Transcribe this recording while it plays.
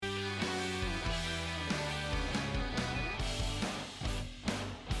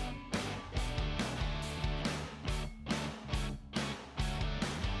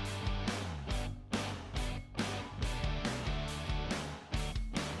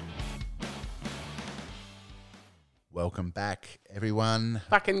welcome back, everyone.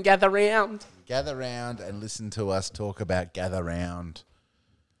 Fucking gather round. Gather round and listen to us talk about Gather Round.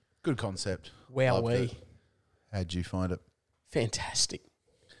 Good concept. Loved Wowee. it. How'd you find it? Fantastic.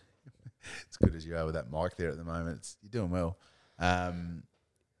 As good as you are with that mic there at the moment. You're doing well.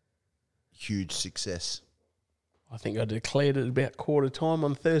 Huge success. I think I declared at about quarter time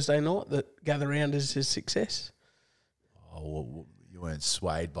on Thursday night that gather round is a success. Oh, well, you weren't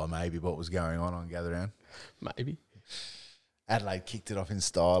swayed by maybe what was going on Gather Round? Maybe. Adelaide kicked it off in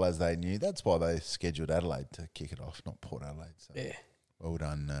style, as they knew. That's why they scheduled Adelaide to kick it off, not Port Adelaide. So Yeah. well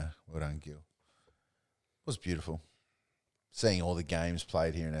done, Gil. It was beautiful. Seeing all the games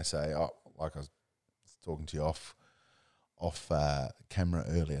played here in SA. Like I was talking to you off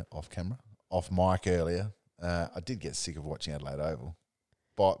mic earlier. I did get sick of watching Adelaide Oval.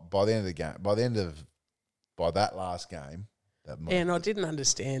 But by the end of the game, by that last game, And I didn't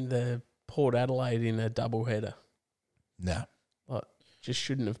understand the Port Adelaide in a double header. No. Like, just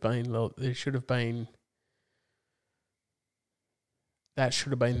shouldn't have been. Like, there should have been. That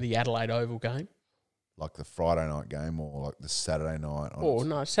should have been the Adelaide Oval game. Like the Friday night game or like the Saturday night?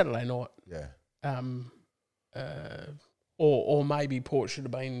 Saturday night. Yeah. Or maybe Port should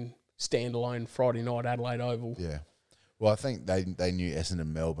have been standalone Friday night Adelaide Oval. Yeah. Well, I think they knew Essendon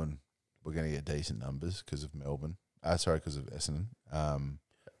and Melbourne were going to get decent numbers because of Melbourne. Because of Essendon.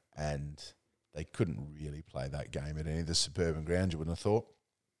 And they couldn't really play that game at any of the suburban grounds, you wouldn't have thought.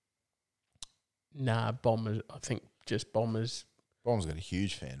 Nah, Bombers. I think just Bombers. Bombers got a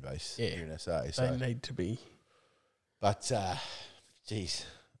huge fan base here in SA. They need to be. But, geez,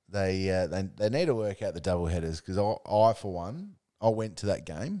 they need to work out the double headers because I, for one, I went to that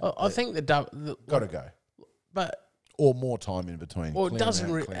game. I think the got to go. But or more time in between. Or it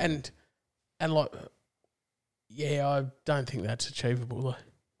doesn't and like, yeah, I don't think that's achievable though.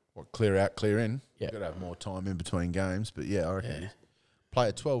 What, clear out, clear in? Yeah. Got to have more time in between games. But yeah, I reckon play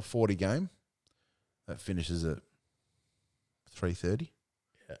a 12:40 game. That finishes at 3:30.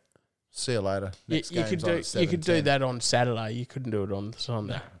 Yeah. See you later. You could do that on Saturday. You couldn't do it on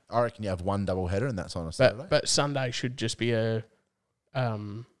Sunday. No. I reckon you have one double header and that's on a Saturday. But Sunday should just be a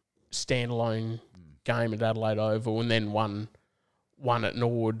standalone game at Adelaide Oval and then one at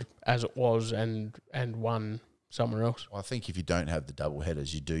Norwood as it was and one somewhere else. Well, I think if you don't have the double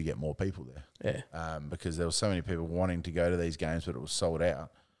headers, you do get more people there. Yeah. Because there were so many people wanting to go to these games, but it was sold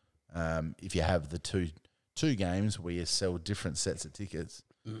out. If you have the two games where you sell different sets of tickets.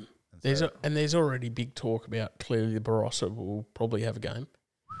 There's already big talk about clearly the Barossa will probably have a game.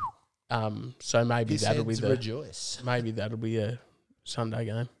 So maybe that'll be a Sunday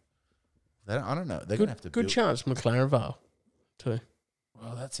game. I don't know. They're going to have to good chance McLaren Vale too.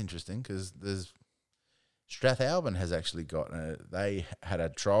 Well, that's interesting because Strathalbyn has actually got they had a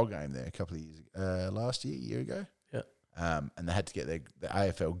trial game there a couple of years year ago. Yeah. And they had to get the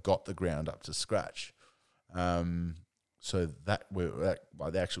AFL got the ground up to scratch. So that by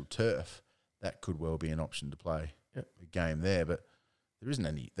the actual turf, that could well be an option to play a game there. But there isn't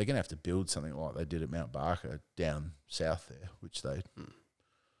any. They're going to have to build something like they did at Mount Barker down south there, which they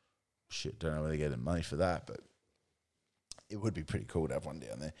don't know where they get the money for that. But it would be pretty cool to have one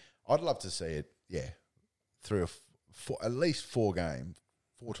down there. I'd love to see it. Yeah, 3 or 4, at least 4 games,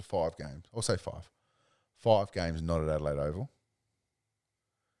 4 to 5 games. I'll say 5. 5 games not at Adelaide Oval.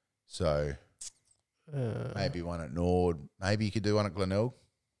 So. Maybe one at Nord. Maybe you could do one at Glenelg.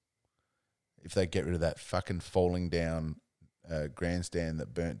 If they get rid of that fucking falling down grandstand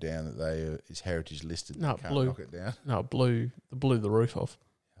that burnt down that is heritage listed. No, can't blew. knock it down. No, it blew the roof off.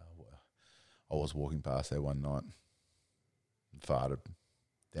 I was walking past there one night and farted.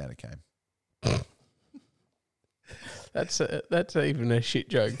 Down it came. That's even a shit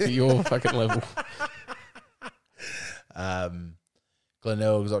joke for your fucking level.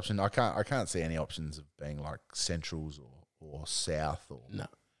 Glenelg's option. I can't see any options of being like Centrals or South or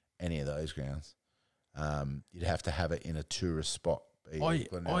any of those grounds. You'd have to have it in a tourist spot.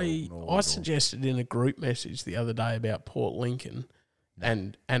 I suggested in a group message the other day about Port Lincoln,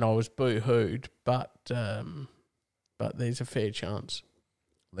 and I was boo-hooed, but there's a fair chance.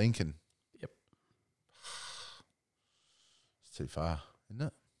 Lincoln. Yep. It's too far, isn't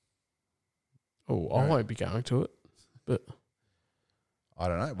it? Oh, I won't be going to it, but I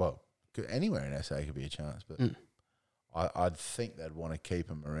don't know. Well, anywhere in SA could be a chance, but I'd think they'd want to keep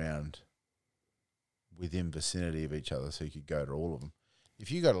them around within vicinity of each other so you could go to all of them.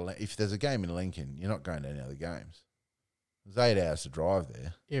 If there's a game in Lincoln, you're not going to any other games. There's 8 hours to drive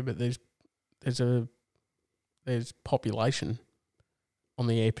there. Yeah, but there's population on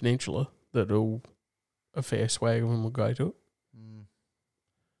the Eyre Peninsula that'll a fair swag of them will go to it.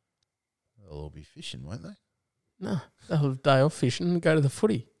 They'll all be fishing, won't they? No, they'll have a day off fishing and go to the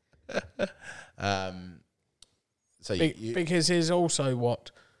footy. So because there's also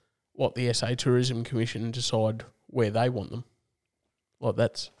what the SA Tourism Commission decide where they want them. Like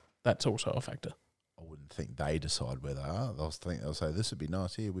that's also a factor. I wouldn't think they decide where they are. They'll say this would be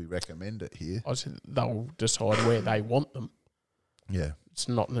nice here. We recommend it here. I said they'll decide where they want them. Yeah, it's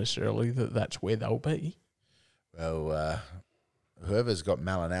not necessarily that's where they'll be. Well, whoever's got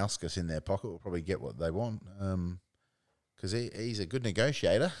Malinauskas in their pocket will probably get what they want. Because he's a good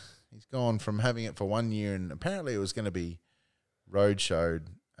negotiator. He's gone from having it for 1 year, and apparently it was going to be roadshowed,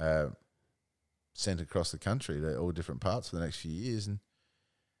 sent across the country to all different parts for the next few years, and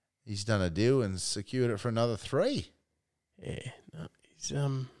he's done a deal and secured it for another 3. Yeah, no,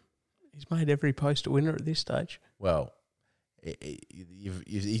 he's made every post a winner at this stage. Well,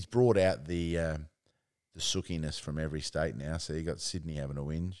 he's brought out the sookiness from every state now. So you got Sydney having a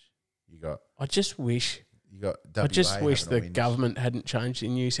whinge. I just wish WA the government hadn't changed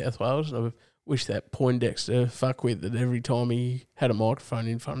in New South Wales. I wish that Poindexter fuckwit that every time he had a microphone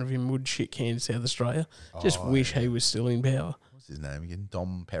in front of him would shit can South Australia. Just wish he was still in power. What's his name again?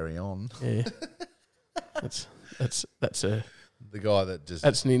 Dom Perignon. Yeah, that's the guy that just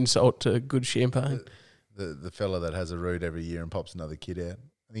that's an insult to good champagne. The fella that has a root every year and pops another kid out.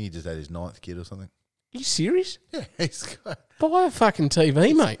 I think he just had his 9th kid or something. Are you serious? Yeah, he's got. Buy a fucking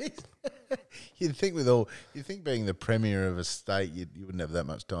TV, mate. You'd think being the premier of a state, you wouldn't have that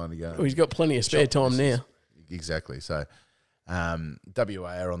much time to go. Well, he's got plenty of spare time now. Exactly. So,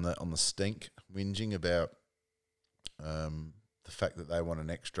 WA are on the stink, whinging about the fact that they want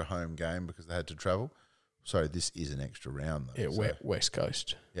an extra home game because they had to travel. Sorry, this is an extra round though. Yeah, so, West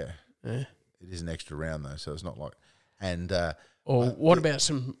Coast. Yeah, it is an extra round though, so it's not like. And what about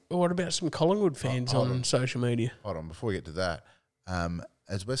some Collingwood fans on social media? Hold on, before we get to that,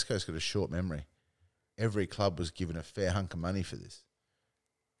 as West Coast got a short memory, every club was given a fair hunk of money for this.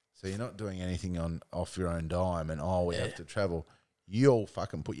 So you're not doing anything off your own dime and, we have to travel. You all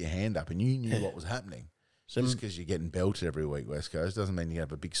fucking put your hand up and you knew what was happening. Just because you're getting belted every week, West Coast, doesn't mean you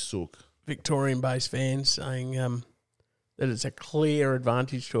have a big sook. Victorian-based fans saying that it's a clear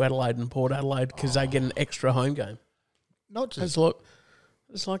advantage to Adelaide and Port Adelaide because they get an extra home game. Not just...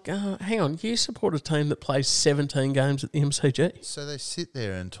 It's like, hang on, you support a team that plays 17 games at the MCG? So they sit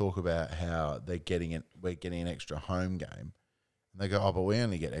there and talk about how we're getting an extra home game. And they go, but we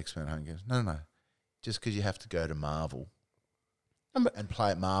only get X amount of home games. No. Just because you have to go to Marvel and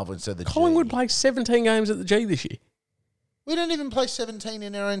play at Marvel instead of the Collingwood G. plays 17 games at the G this year. We don't even play 17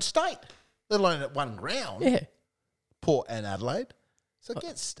 in our own state, let alone at one ground. Yeah. Port and Adelaide. So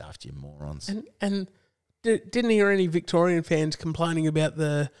get stuffed, you morons. And didn't hear any Victorian fans complaining about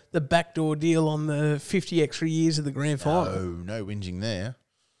the backdoor deal on the 50 extra years of the grand final. No whinging there.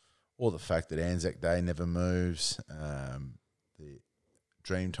 Or the fact that Anzac Day never moves. The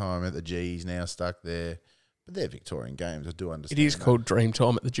Dreamtime at the G is now stuck there. But they're Victorian games, I do understand. It is called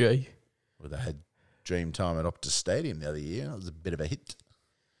Dreamtime at the G. Well, they had Dreamtime at Optus Stadium the other year. It was a bit of a hit.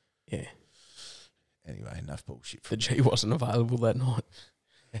 Yeah. Anyway, enough bullshit. The G wasn't available that night.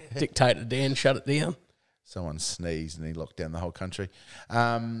 Dictator Dan shut it down. Someone sneezed and he locked down the whole country.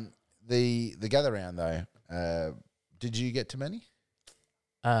 The gather round though, did you get to many?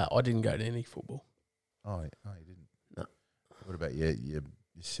 I didn't go to any football. Oh, you didn't. No. What about your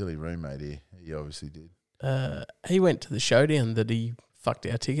silly roommate here? He obviously did. He went to the showdown that he fucked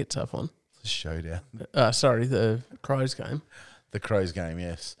our tickets up on. The showdown. Sorry, the Crows game. The Crows game,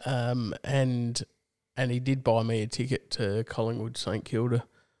 yes. And he did buy me a ticket to Collingwood St Kilda,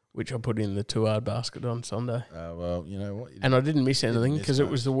 which I put in the 2-hard basket on Sunday. Well, you know what? And I didn't miss anything because it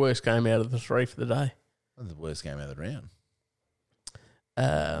was the worst game out of the 3 for the day. The worst game out of the round.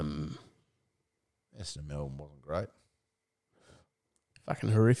 Essendon Melbourne wasn't great.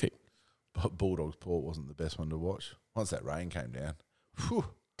 Fucking horrific. But Bulldogs Port wasn't the best one to watch. Once that rain came down. Whew.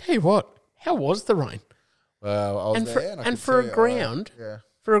 Tell you what, how was the rain? Well, I was there and for a ground,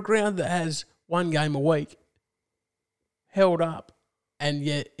 for a ground that has one game a week, held up, and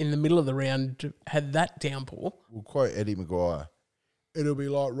yet in the middle of the round had that downpour. We'll quote Eddie Maguire. It'll be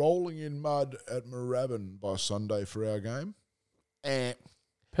like rolling in mud at Moorabbin by Sunday for our game.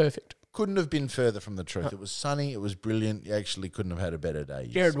 Perfect. Couldn't have been further from the truth. It was sunny. It was brilliant. You actually couldn't have had a better day.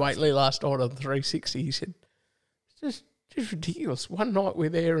 Jared Waitley last night on 360, he said, it's just ridiculous. One night we're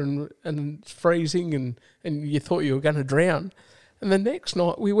there and it's freezing and you thought you were going to drown. And the next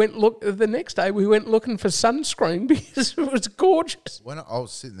night the next day we went looking for sunscreen because it was gorgeous. When I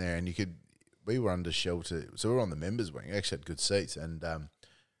was sitting there and we were under shelter, so we were on the members wing. We actually had good seats and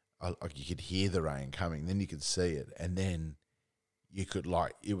you could hear the rain coming. Then you could see it and then you could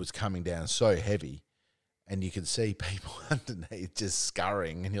it was coming down so heavy and you could see people underneath just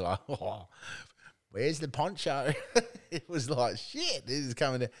scurrying, and you're like, oh, where's the poncho? It was like, shit, this is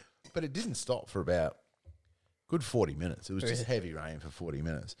coming down. But it didn't stop for about good 40 minutes. It was just heavy rain for 40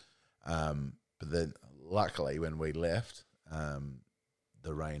 minutes. But then, luckily, when we left,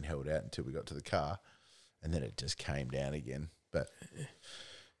 the rain held out until we got to the car, and then it just came down again. But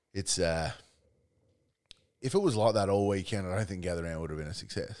it's if it was like that all weekend, I don't think Gather Round would have been a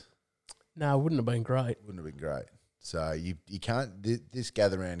success. No, it wouldn't have been great. Wouldn't have been great. So you can't. This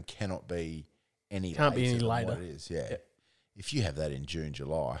Gather Round cannot be any Can't be any than later. what it is. Yeah. If you have that in June,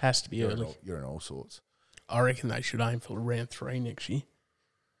 July, Has to be early. You're in all sorts. I reckon they should aim for round 3 next year.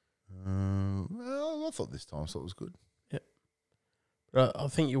 Well, I thought this time it was good. Yeah, but I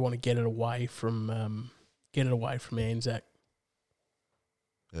think you want to get it away from Anzac.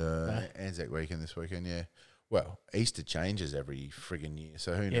 Anzac weekend this weekend, yeah. Well, Easter changes every friggin' year,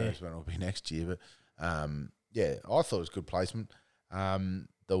 so who knows when it'll be next year. But, yeah, I thought it was good placement. The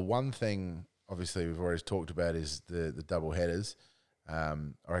one thing, obviously, we've always talked about is the double headers. I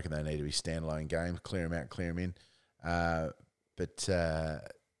reckon they need to be standalone games. Clear them out, clear them in. But the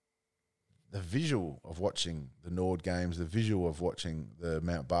visual of watching the Nord games, the visual of watching the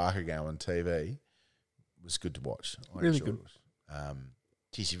Mount Barker game on TV was good to watch. Really good.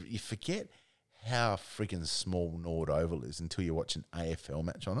 Geez, you forget how freaking small Nord Oval is until you watch an AFL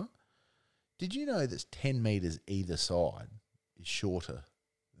match on it. Did you know that 10 metres either side is shorter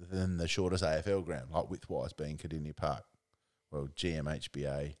than the shortest AFL ground, like width-wise being Cardinia Park? Well,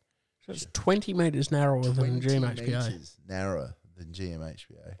 GMHBA. So it's 20 metres narrower than 20 GMHBA. metres narrower than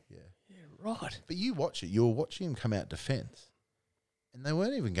GMHBA, yeah. Yeah, right. But you watch it, you were watching him come out defence, and they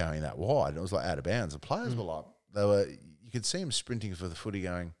weren't even going that wide. It was like out of bounds. The players were like, you could see them sprinting for the footy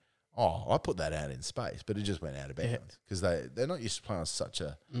going, oh, I put that out in space, but it just went out of bounds because they're not used to playing on such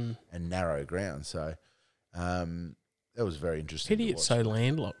a narrow ground. So that was very interesting. Pity it's so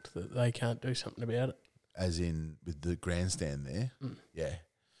landlocked that they can't do something about it. As in with the grandstand there, yeah.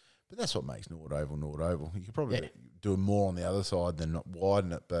 But that's what makes Nord Oval. You could probably do more on the other side than not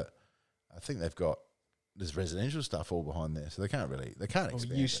widen it, but I think there's residential stuff all behind there, so they can't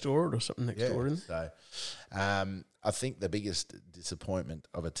expand. You store it or something next door, isn't it? So, I think the biggest disappointment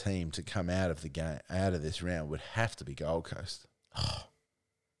of a team to come out of the game, out of this round, would have to be Gold Coast. Oh,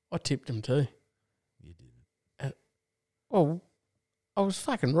 I tipped them too. You didn't. Well, I was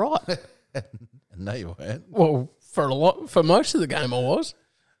fucking right. No, you weren't. Well, for most of the game, I was.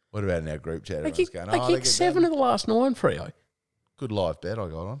 What about in our group chat? They kicked 7 of the last 9 Freo. Good live bet I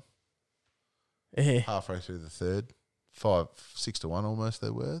got on. Yeah. Halfway through the third, 6-1 almost they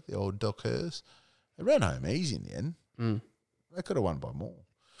were, the old Dockers. They ran home easy in the end. They could have won by more.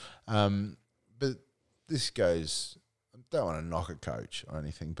 But this goes, I don't want to knock a coach or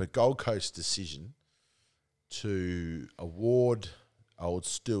anything, but Gold Coast's decision to award old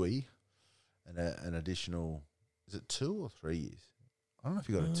Stewie an additional, is it 2 or 3 years? I don't know if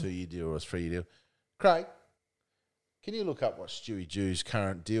you got a 2-year deal or a 3-year deal. Craig, can you look up what Stewie Jew's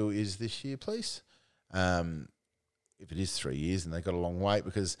current deal is this year, please? If it is 3 years, and they got a long wait,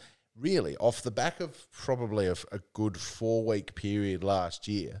 because really, off the back of probably a good 4-week period last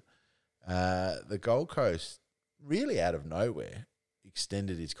year, the Gold Coast, really out of nowhere,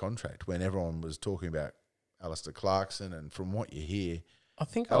 extended his contract when everyone was talking about Alistair Clarkson, and from what you hear, I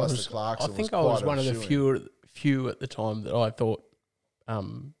think I was one of the few at the time that I thought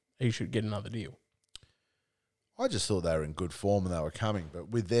he should get another deal. I just thought they were in good form and they were coming, but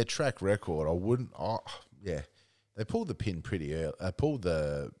with their track record, I wouldn't. They pulled the pin pretty early. Pulled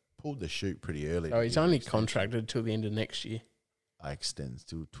the chute pretty early. So he's only contracted till the end of next year. Extends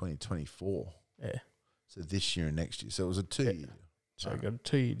till 2024. Yeah. So this year and next year. So it was a 2-year deal. So he got a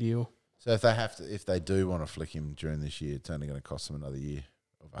 2-year deal. So if they do want to flick him during this year, it's only going to cost them another year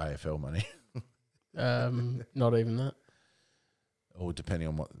of AFL money. Not even that. Or depending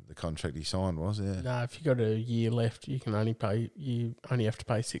on what the contract he signed was, yeah. No, if you got a year left, you only have to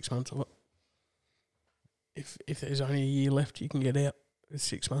pay 6 months of it. If there's only a year left, you can get out with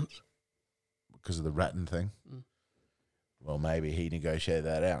 6 months. Because of the Ratton thing? Well, maybe he negotiated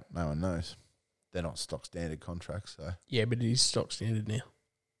that out. No one knows. They're not stock standard contracts, so. Yeah, but it is stock standard now.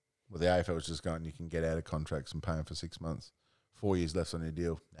 Well, the AFL's just going, you can get out of contracts and pay them for 6 months. 4 years left on your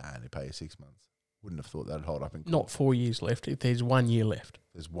deal. Nah, only pay you 6 months. Wouldn't have thought that'd hold up in court. Not 4 years left. If there's 1 year left.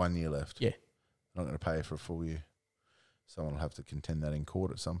 There's 1 year left. Yeah. I'm not going to pay you for a full year. Someone will have to contend that in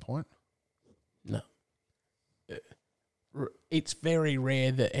court at some point. No. It's very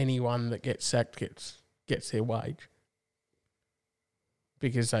rare that anyone that gets sacked gets their wage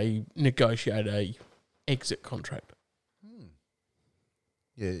because they negotiate a exit contract.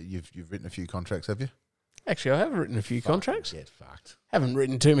 Yeah, you've written a few contracts, have you? Actually, I have written a few contracts. Get fucked. Haven't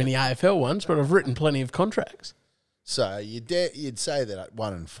written too many AFL ones, but I've written plenty of contracts. So you'd say that at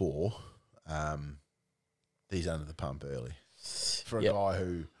 1 and 4, he's under the pump early for a guy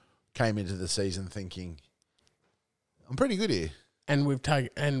who came into the season thinking, I'm pretty good here, and we've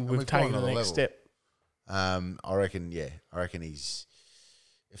taken the next step. I reckon he's.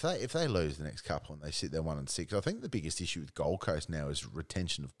 If they lose the next couple and they sit there 1 and 6, I think the biggest issue with Gold Coast now is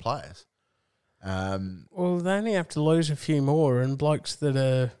retention of players. Well, they only have to lose a few more, and blokes that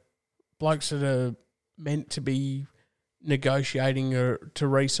are meant to be negotiating to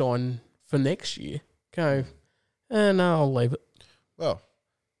re-sign for next year go, no, I'll leave it. Well,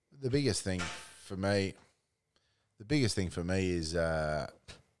 the biggest thing for me is I've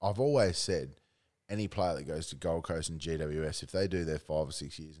always said any player that goes to Gold Coast and GWS, if they do their 5 or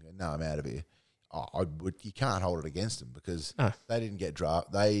 6 years and go, no, I'm out of here, you can't hold it against them because they didn't get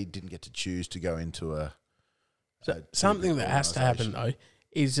they didn't get to choose to go into something that has to happen though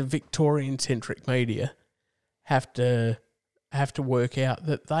is a Victorian-centric media have to work out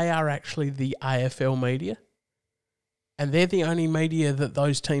that they are actually the AFL media, and they're the only media that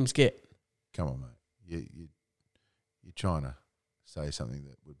those teams get. Come on, mate. You're trying to say something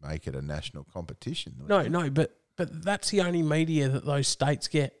that would make it a national competition. No, but that's the only media that those states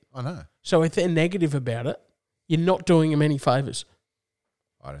get. I know. So if they're negative about it, you're not doing them any favours.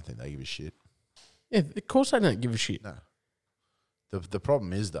 I don't think they give a shit. Yeah, of course they don't give a shit. No. The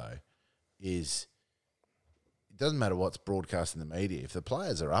problem is, though, it doesn't matter what's broadcast in the media. If the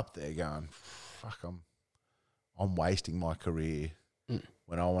players are up there going, fuck, I'm wasting my career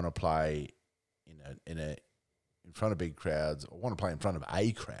when I want to play in front of big crowds. I want to play in front of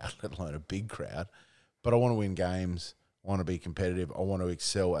a crowd, let alone a big crowd. But I want to win games. I want to be competitive. I want to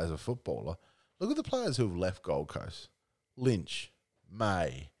excel as a footballer. Look at the players who have left Gold Coast. Lynch,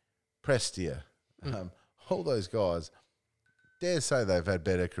 May, Prestia, all those guys. Dare say they've had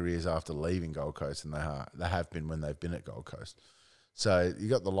better careers after leaving Gold Coast than they have been when they've been at Gold Coast. So you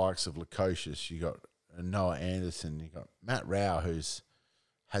got the likes of Lukosius, you got Noah Anderson, you got Matt Rao, has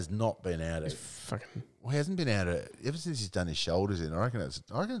not been out of. He hasn't been out of ever since he's done his shoulders in. I reckon it's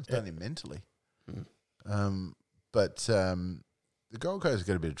done him mentally. But the Gold Coast has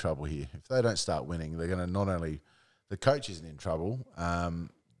got a bit of trouble here. If they don't start winning, they're going to not only the coach isn't in trouble.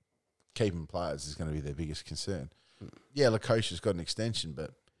 Keeping players is going to be their biggest concern. Yeah, Lukosius got an extension,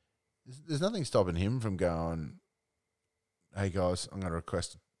 but there's nothing stopping him from going, hey guys, I'm going to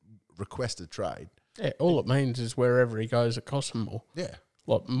request a trade. Yeah, all it means is wherever he goes, it costs him more. Yeah.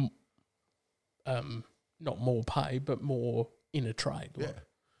 Like, not more pay, but more in a trade. Like. Yeah.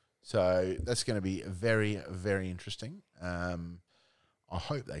 So that's going to be very, very interesting. I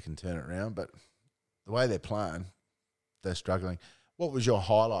hope they can turn it around, but the way they're playing, they're struggling. What was your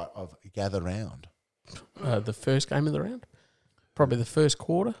highlight of Gather Round? The first game of the round. Probably the first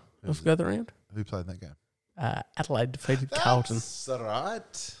quarter of Gather Round. Who played in that game? Adelaide defeated Carlton. That's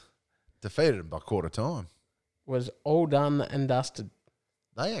right. Defeated them by quarter time. Was all done and dusted.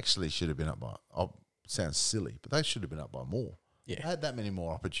 They actually should have been up by, sounds silly, but they should have been up by more. Yeah. They had that many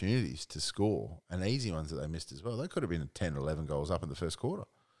more opportunities to score, and easy ones that they missed as well. They could have been 10 or 11 goals up in the first quarter.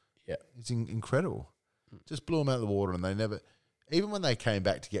 Yeah. It's incredible. Just blew them out of the water, and they never, even when they came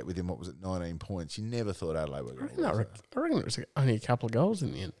back to get within, 19 points, you never thought Adelaide were going to lose. I reckon it was only a couple of goals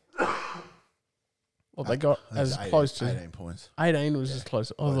in the end. Well, they got as close to 18 points. 18 was as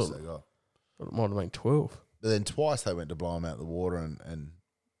close. I Close thought they got. it might have been 12. But then twice they went to blow them out of the water and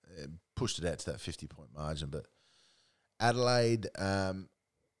pushed it out to that 50-point margin. But Adelaide,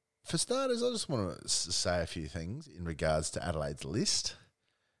 for starters, I just want to say a few things in regards to Adelaide's list.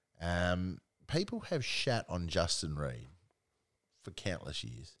 People have shat on Justin Reid for countless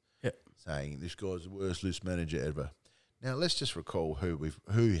years, saying this guy's the worst list manager ever. Now let's just recall who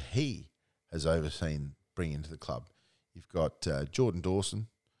he has overseen bring into the club. You've got Jordan Dawson,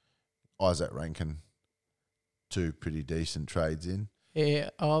 Isaac Rankin, two pretty decent trades in. Yeah,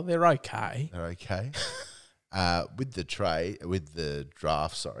 they're okay. They're okay. With the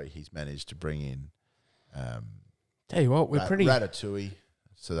draft, he's managed to bring in. Tell you what, we're pretty Ratatouille.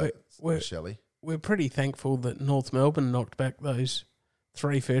 So that's Shelley. We're pretty thankful that North Melbourne knocked back those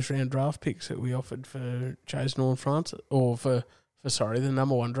 3 first-round draft picks that we offered for Chase North France, or for the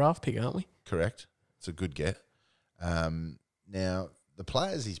number 1 draft pick, aren't we? Correct. It's a good get. Now the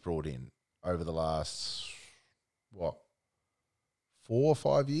players he's brought in over the last 4 or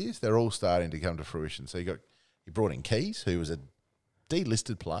 5 years, they're all starting to come to fruition. So he brought in Keys, who was a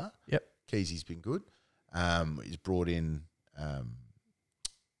delisted player. Yep. Keys, been good. He's brought in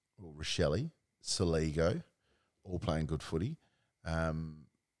Rochelle, Saligo, all playing good footy.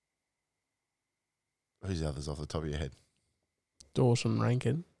 Who's the others off the top of your head? Dawson,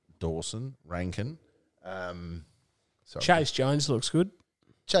 Rankin. Sorry. Chase Jones looks good.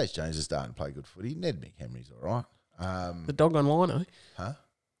 Chase Jones is starting to play good footy. Ned McHenry's all right. The dog on lino. Huh?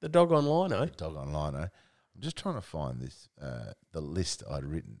 The dog on lino. Dog on lino. I'm just trying to find this the list I'd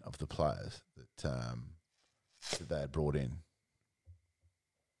written of the players that they had brought in.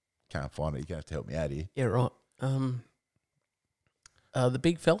 Can't find it. You're going to have to help me out here. Yeah, right. The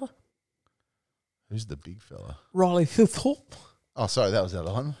big fella. Who's the big fella? Riley Thilthorpe. Oh, sorry, that was the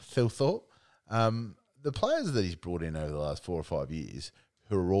other one. Phil Thorpe. The players that he's brought in over the last 4 or 5 years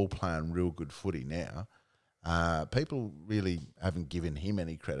who are all playing real good footy now, people really haven't given him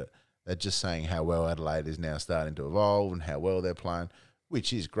any credit. They're just saying how well Adelaide is now starting to evolve and how well they're playing,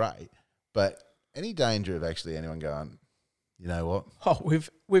 which is great. But any danger of actually anyone going, you know what? Oh,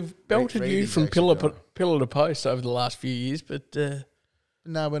 we've belted you from pillar to post over the last few years, but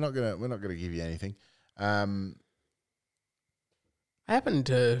no, we're not gonna give you anything.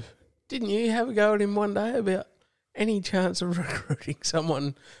 Didn't you have a go at him one day about any chance of recruiting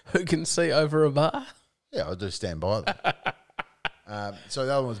someone who can see over a bar? Yeah, I do stand by that. So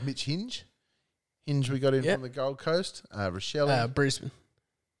the other one was Mitch Hinge. Hinge we got in from the Gold Coast. Rochelle. Brisbane.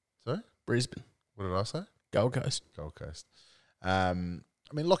 Sorry? Brisbane. What did I say? Gold Coast. Gold Coast. I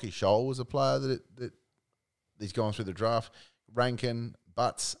mean, Lockie Scholl was a player that he's gone through the draft. Rankin,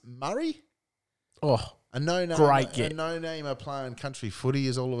 Butts, Murray. Oh, a no-namer playing country footy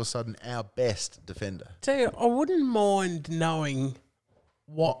is all of a sudden our best defender. Tell you, I wouldn't mind knowing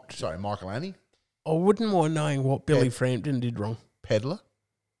what... Sorry, Michael Annie? I wouldn't mind knowing what Billy Frampton did wrong. Pedler.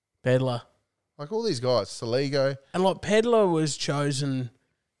 Like all these guys, Saligo. And like Pedler was chosen,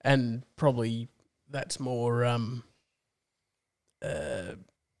 and probably that's more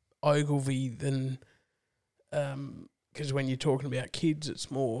Ogilvy than... because when you're talking about kids,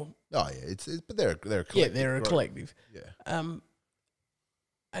 it's more... Oh, yeah, but they're a collective. Yeah, they're a collective. Yeah.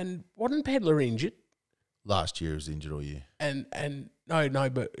 And wasn't Pedler injured? Last year he was injured all year. And no,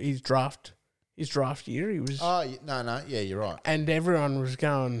 but his draft year, he was... Oh, no, yeah, you're right. And everyone was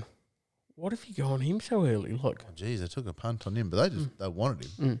going, what if you go on him so early? Like, oh, geez, they took a punt on him, but they wanted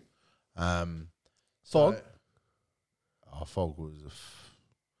him. Fogg? Fogg was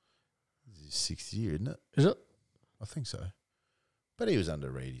his 6th year, isn't it? Is it? I think so. But he was under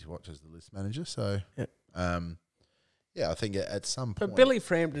Reedy's watch as the list manager, so I think at some point... But Billy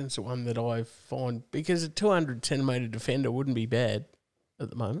Frampton's the one that I find, because a 200 centimetre defender wouldn't be bad at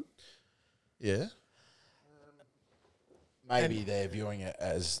the moment. Yeah. Maybe they're viewing it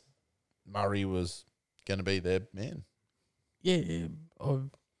as Murray was going to be their man. Yeah.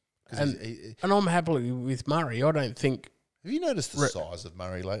 And I'm happily with Murray. I don't think... Have you noticed the size of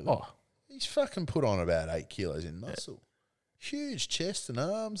Murray lately? Oh. He's fucking put on about 8 kilos in muscle. Huge chest and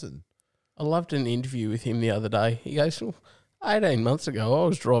arms. And I loved an interview with him the other day. He goes, 18 months ago, I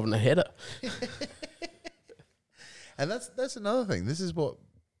was driving a header. And that's another thing. This is what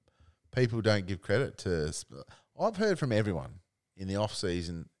people don't give credit to. I've heard from everyone in the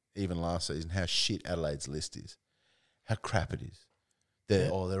off-season, even last season, how shit Adelaide's list is. How crap it is.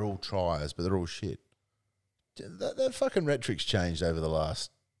 They're all triers, but they're all shit. That fucking rhetoric's changed over the last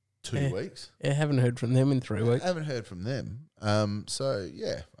 2 weeks. I haven't heard from them in 3 weeks. I haven't heard from them.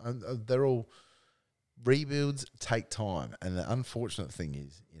 They're all... Rebuilds take time. And the unfortunate thing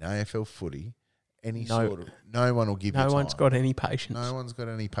is, in AFL footy, no one will give you time. No one's got any patience. No one's got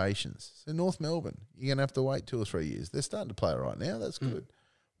any patience. So North Melbourne, you're going to have to wait 2 or 3 years. They're starting to play right now. That's good.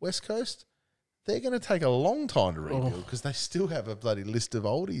 West Coast, they're going to take a long time to rebuild because they still have a bloody list of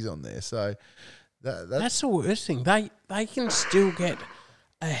oldies on there. So that's the worst thing. They can still get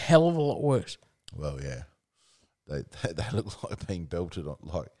a hell of a lot worse. Well, yeah. They look like being belted on.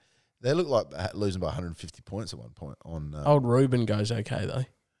 They look like losing by 150 points at one point. Old Ruben goes okay, though.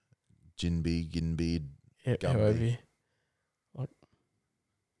 Ginbey, however.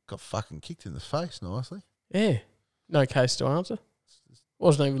 Got fucking kicked in the face nicely. Yeah. No case to answer.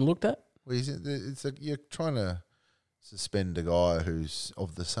 Wasn't even looked at. Well, you're trying to suspend a guy who's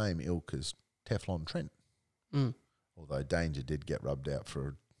of the same ilk as Teflon Trent. Although Danger did get rubbed out for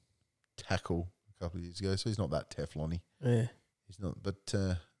a tackle a couple of years ago, so he's not that Teflon-y. Yeah. He's not, but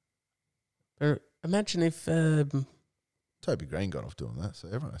imagine if... Toby Green got off doing that, so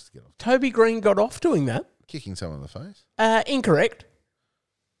everyone has to get off. Toby Green got off doing that? Kicking someone in the face? Incorrect.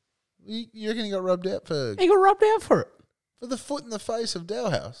 You reckon he got rubbed out for... He got rubbed out for it. For the foot in the face of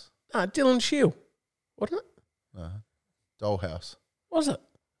Dalhouse? No, Dylan Shield. Wasn't it? No. Dollhouse. Was it?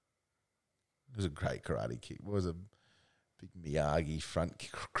 It was a great karate kick. It was a big Miyagi front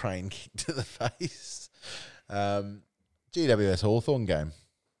crane kick to the face. GWS Hawthorn game.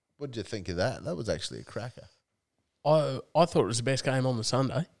 What did you think of that? That was actually a cracker. I thought it was the best game on the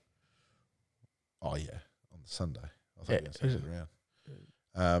Sunday. Oh, yeah, on the Sunday. I thought you were going to say it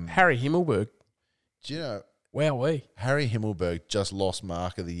around. Harry Himmelberg. Do you know, Wowee. Harry Himmelberg just lost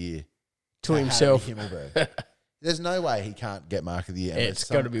Mark of the Year To himself. Harry Himmelberg. There's no way he can't get Mark of the Year. It's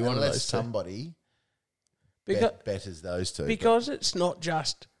got to be one of those two. Somebody betters those two. Because it's not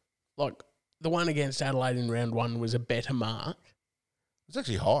just like the one against Adelaide in round one was a better mark. It's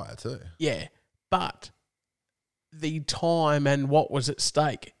actually higher too. Yeah, but the time and what was at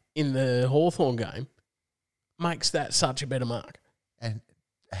stake in the Hawthorn game makes that such a better mark. And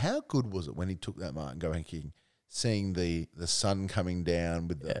how good was it when he took that mark and going kicking, seeing the sun coming down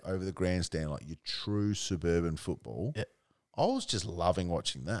with over the grandstand like your true suburban football? Yeah. I was just loving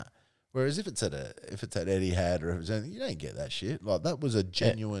watching that. Whereas if it's at Etihad or if it's anything, you don't get that shit. Like that was a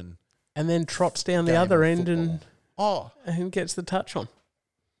genuine. And then trots down the other end football. and gets the touch on.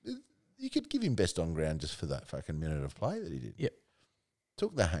 You could give him best on ground just for that fucking minute of play that he did. Yep.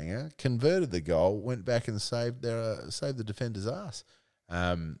 Took the hanger, converted the goal, went back and saved the defender's ass.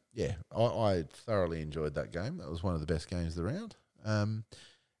 I thoroughly enjoyed that game. That was one of the best games of the round.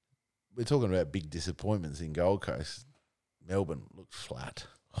 We're talking about big disappointments in Gold Coast. Melbourne looked flat.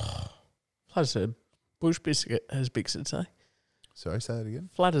 Plus a bush biscuit, as Bix would say. Sorry, say that again?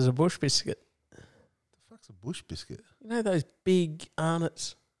 Flat as a bush biscuit. The fuck's a bush biscuit? You know those big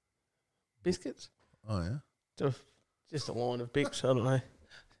Arnott's biscuits? Oh, yeah? Just a line of Bix, I don't know.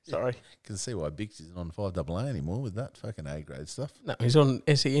 Sorry. Can see why Bix isn't on 5AA anymore with that fucking A-grade stuff. No, he's on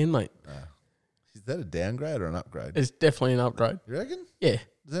SEN, mate. Is that a downgrade or an upgrade? It's definitely an upgrade. You reckon? Yeah.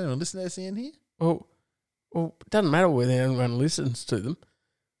 Does anyone listen to SEN here? Well, it doesn't matter whether anyone listens to them.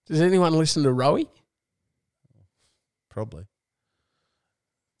 Does anyone listen to Rowie? Probably.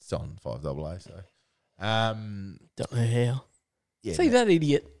 It's on 5AA, so. Don't know how. Yeah, See, that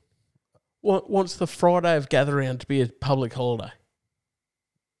idiot wants the Friday of gather round to be a public holiday.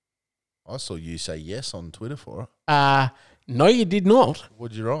 I saw you say yes on Twitter for it. No, you did not.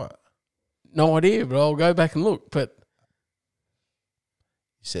 What'd you write? No idea, but I'll go back and look. But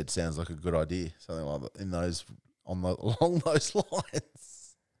you said sounds like a good idea, something like that, along those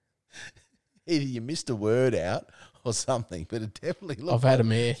lines. Either you missed a word out or something, but it definitely looked. I've had a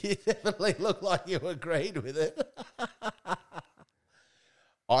mare. You definitely looked like you agreed with it.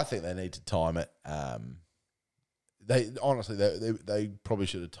 I think they need to time it. They probably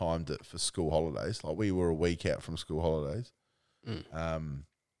should have timed it for school holidays. Like we were a week out from school holidays.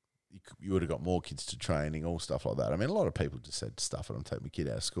 You would have got more kids to training, all stuff like that. I mean, a lot of people just said stuff and I'm taking my kid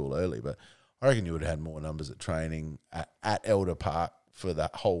out of school early, but I reckon you would have had more numbers at training at Elder Park for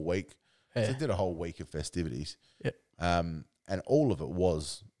that whole week. Yeah. So they did a whole week of festivities. Yep. And all of it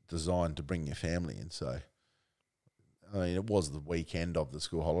was designed to bring your family in. So, I mean, it was the weekend of the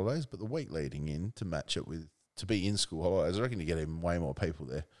school holidays, but the week leading in to match it with, to be in school holidays, I reckon you get even way more people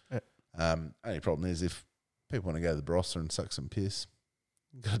there. Yep. Only problem is if people want to go to the Barossa and suck some piss,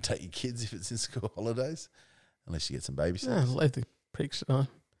 you've got to take your kids if it's in school holidays, unless you get some babysitters. No, leave the pricks at home.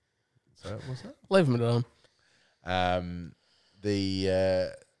 So what's that? Leave them at home.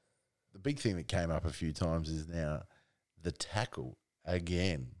 The big thing that came up a few times is now the tackle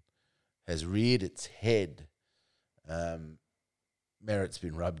again has reared its head. Merritt's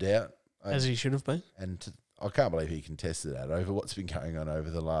been rubbed out. As he should have been. And I can't believe he contested that over what's been going on over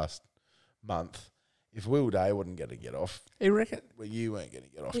the last month. If Will Day wasn't going to get off, you reckon? Well, you weren't going to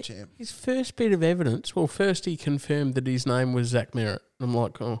get off, champ. His first bit of evidence, well, first he confirmed that his name was Zach Merritt. And I'm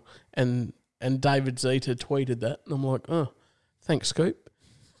like, oh. And David Zeta tweeted that. And I'm like, oh, thanks, Scoop.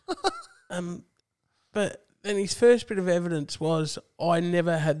 But then his first bit of evidence was I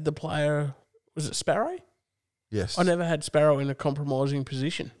never had the player, was it Sparrow? Yes. I never had Sparrow in a compromising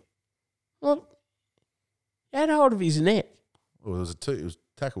position. Well, he had hold of his neck. Well,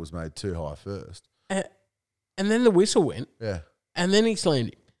 tackle was made too high first. And then the whistle went. Yeah. And then he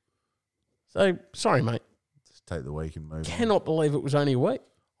slammed him. So, sorry, mate. Just take the week and move on. Cannot believe it was only a week.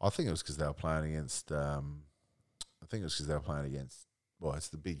 I think it was because they were playing against, well, it's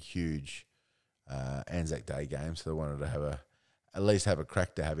the big, huge Anzac Day game, so they wanted to at least have a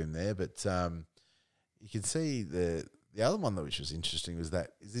crack to have him there. But you can see the other one which was interesting was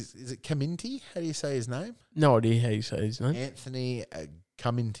that, is it Caminti? How do you say his name? No idea how you say his name. Anthony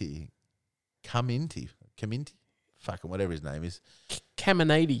Caminti. Fucking whatever his name is.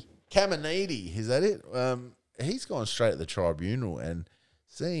 Caminiti, is that it? He's gone straight at the tribunal and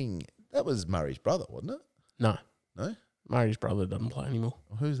seeing, that was Murray's brother, wasn't it? No. No? Murray's brother doesn't play anymore.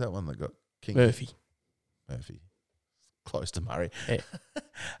 Well, who's that one that got King? Murphy. Close to Murray.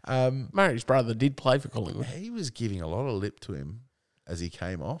 Yeah. Murray's brother did play for Collingwood. He was giving a lot of lip to him as he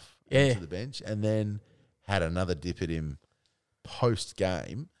came off Yeah. into the bench, and then had another dip at him post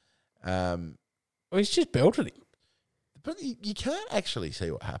game. Well, he's just belted him. But you can't actually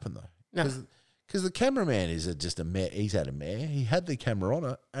see what happened though, No. because the cameraman is just a mare. He's had a mare. He had the camera on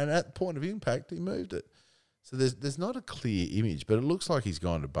it, and at the point of impact, he moved it. So there's not a clear image, but it looks like he's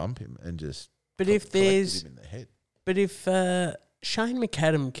gone to bump him and just. But if there's, him in the head. but if Shane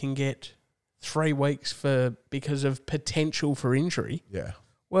McAdam can get 3 weeks because of potential for injury, Yeah.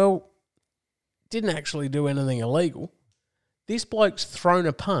 well, didn't actually do anything illegal. This bloke's thrown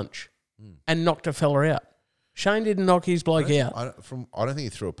a punch and knocked a fella out. Shane didn't knock his bloke out. I don't think he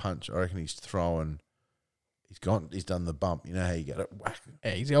threw a punch. I reckon he's thrown. He's done the bump. You know how you get it? Whack.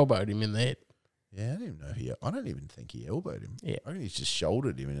 Yeah, he's elbowed him in the head. Yeah, I don't even think he elbowed him. Yeah. I reckon he's just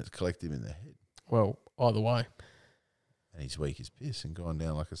shouldered him and it's collected him in the head. Well, either way. And he's weak as piss and gone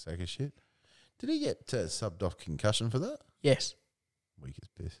down like a sack of shit. Did he get subbed off concussion for that? Yes. Weak as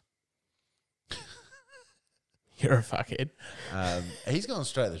piss. You're a fuckhead. He's gone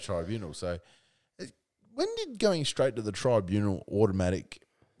straight to the tribunal. So when did going straight to the tribunal automatic?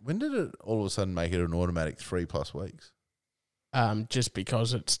 When did it all of a sudden make it an automatic 3+ weeks? Just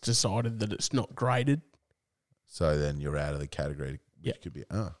because it's decided that it's not graded. So then you're out of the category, which could be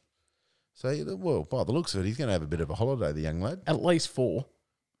So well, by the looks of it, he's going to have a bit of a holiday, the young lad. At least 4.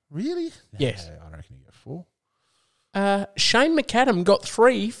 Really? Yes. No, I reckon he got 4. Shane McAdam got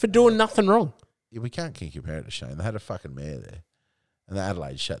 3 for doing nothing wrong. Yeah, we can't compare it to Shane. They had a fucking mare there, and the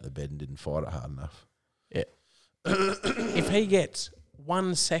Adelaide shut the bed and didn't fight it hard enough. Yeah. If he gets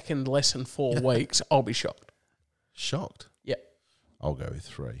 1 second less than 4 weeks, I'll be shocked. Shocked? Yep. I'll go with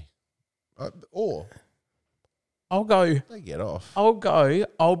 3. Or I'll go. they get off.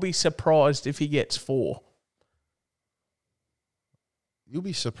 I'll be surprised if he gets 4. You'll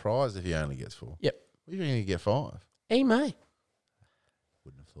be surprised if he only gets 4. Yep. What are you going to get 5? He may.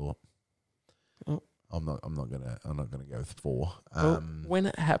 Wouldn't have thought. Oh. I'm not gonna go with 4. Well, when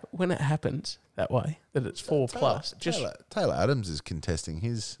it happens that way, that it's 4 plus, Taylor Adams is contesting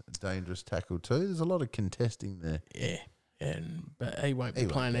his dangerous tackle too. There's a lot of contesting there. Yeah, but he won't be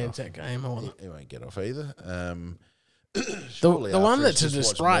playing Anzac game either. He won't get off either. The one that's a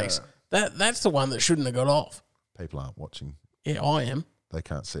disgrace. That's the one that shouldn't have got off. People aren't watching. Yeah, I am. They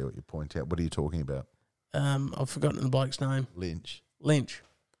can't see what you point out. What are you talking about? I've forgotten the bloke's name. Lynch.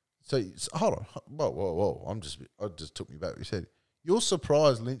 So hold on. Whoa. I just took me back. You said you're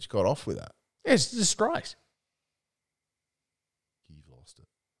surprised Lynch got off with that. Yeah, it's a disgrace. You've lost it.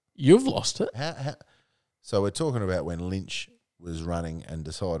 You've lost it. How? So we're talking about when Lynch was running and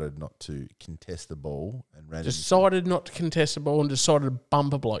decided not to contest the ball and ran. Decided not to contest the ball and decided to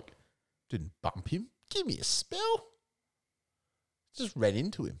bump a bloke. Didn't bump him. Give me a spell. Just ran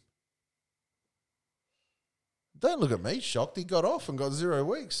into him. Don't look at me shocked. He got off and got 0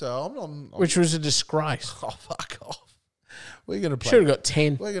 weeks. So I'm Which was a disgrace. Oh, fuck off. We're going to play. Should have got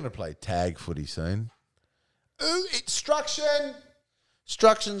 10. We're going to play tag footy soon. Ooh, instruction.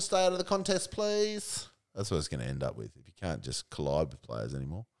 Instruction, stay out of the contest, please. That's what it's going to end up with if you can't just collide with players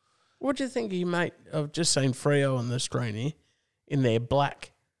anymore. What do you think, mate? I've just seen Freo on the screen here in their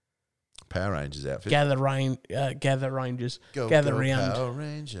black Power Rangers outfit. Gather Rangers. Gather round. Power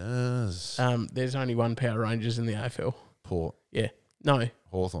Rangers. There's only one Power Rangers in the AFL. Port. Yeah. No.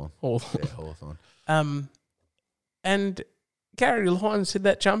 Hawthorn. Hawthorn. Yeah, Hawthorn. And Gary Lyons said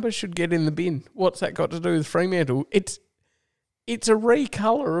that jumper should get in the bin. What's that got to do with Fremantle? It's a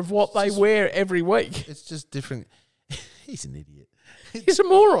recolour of what they wear every week. It's just different. He's an idiot. He's a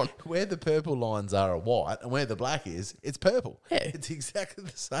moron. Where the purple lines are white and where the black is, it's purple. Yeah. It's exactly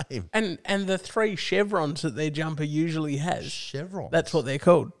the same. And the 3 chevrons that their jumper usually has. Chevrons? That's what they're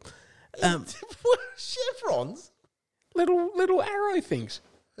called. Chevrons? Little arrow things.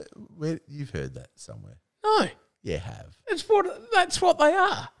 Where you've heard that somewhere? No. You have. That's what they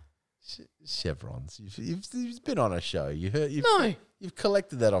are. Chevrons. You've been on a show. You've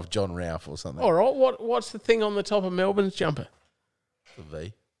collected that off John Ralph or something. All right. What's the thing on the top of Melbourne's jumper? The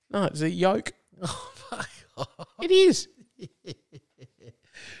V. No, it's a yoke. Oh, fuck off. It is.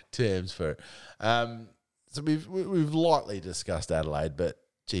 Terms for it. So we've lightly discussed Adelaide, but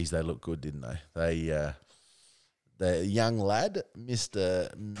geez, they look good, didn't they? The young lad,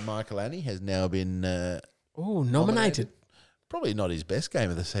 Mr. Michael Annie, has now been nominated. Probably not his best game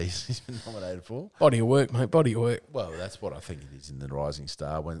of the season he's been nominated for. Body of work, mate. Body of work. Well, that's what I think it is in the Rising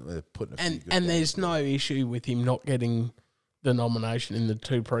Star when they're putting a few good and games there's there. no issue with him not getting the nomination in the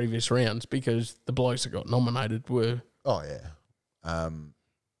 2 previous rounds because the blokes that got nominated were... Oh, yeah. I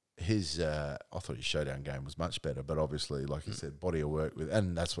thought his showdown game was much better, but obviously, like you said, body of work with,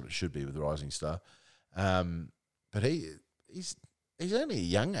 and that's what it should be with the Rising Star. But he's He's only a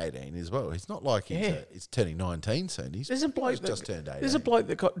young 18 as well. He's not like he's turning 19 soon. There's a bloke He's just turned 18. There's a bloke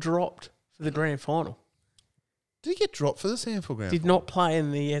that got dropped for the grand final. Did he get dropped for the Sanford grand Did final? not play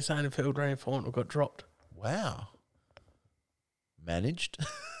in the SANFL grand final, got dropped. Wow. Managed?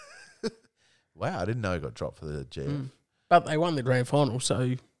 Wow, I didn't know he got dropped for the GF. But they won the grand final, so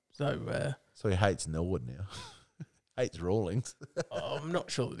he hates Norwood now. Hates Rawlings. I'm not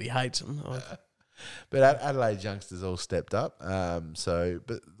sure that he hates them. But Adelaide youngsters all stepped up. But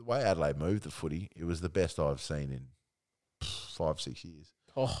the way Adelaide moved the footy, it was the best I've seen in 5-6 years.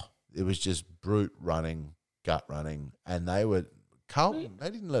 Oh, It was just brute running, gut running, and they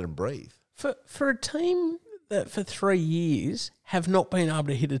didn't let them breathe. for a team that for 3 years have not been able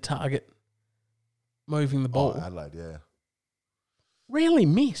to hit a target moving the ball, Adelaide, yeah. really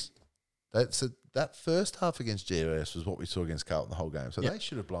missed. That first half against GWS was what we saw against Carlton the whole game. So they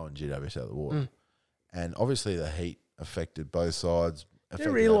should have blown GWS out of the water. And obviously the heat affected both sides. Do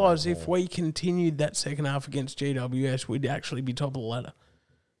you realise if we continued that second half against GWS, we'd actually be top of the ladder?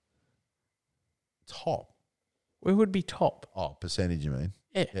 Top? We would be top. Oh, percentage you mean?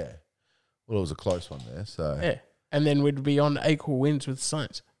 Yeah. Yeah. Well, it was a close one there. So Yeah. And then we'd be on equal wins with the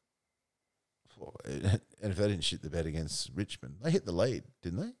Saints. And if they didn't shit the bed against Richmond, they hit the lead,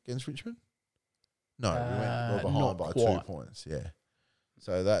 didn't they, against Richmond? No, we went behind by quite. 2 points, yeah.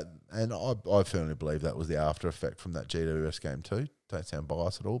 So that, and I firmly believe that was the after effect from that GWS game too. Don't sound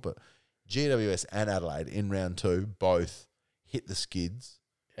biased at all, but GWS and Adelaide in round 2 both hit the skids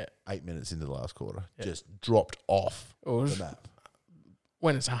 8 minutes into the last quarter. Just dropped off the map.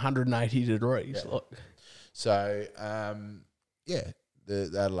 When it's 180 degrees. Yeah. So,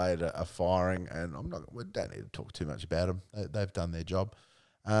 the Adelaide are firing, and we don't need to talk too much about them. They've done their job.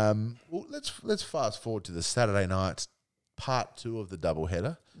 Well, let's fast forward to the Saturday night part 2 of the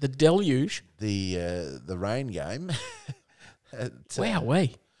doubleheader. The deluge. The rain game.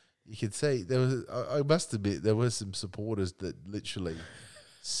 Wowee. You could see I must admit there were some supporters that literally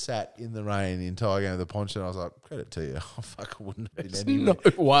sat in the rain the entire game of the poncho. And I was like, credit to you. I fucking wouldn't have been anywhere.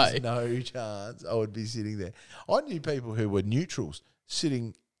 No way. There's no chance I would be sitting there. I knew people who were neutrals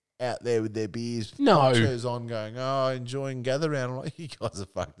sitting out there with their beers, ponchos on, going, enjoying gather round. I'm like, you guys are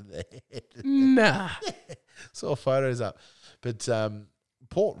fucking there. Nah. Saw photos up. But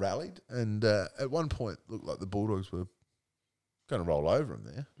Port rallied, and at one point looked like the Bulldogs were going to roll over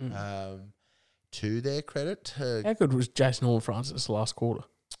them there. To their credit. How good was Jason Horne-Francis last quarter?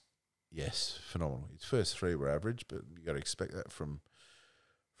 Yes, phenomenal. His first 3 were average, but you got to expect that from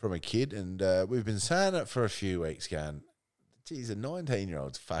a kid. And we've been saying it for a few weeks, going, geez, a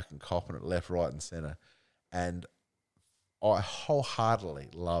 19-year-old's fucking copping it left, right, and centre. And I wholeheartedly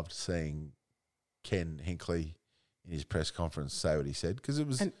loved seeing Ken Hinckley in his press conference say what he said, because it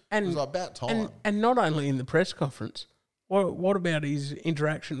was like about time. And not only in the press conference, what about his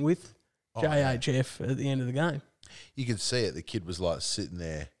interaction with JHF at the end of the game? You could see it. The kid was like sitting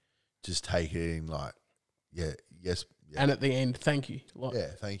there just taking it in like, yes. Yeah. And at the end, thank you.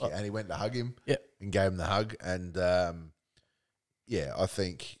 Thank you. And he went to hug him and gave him the hug. And, I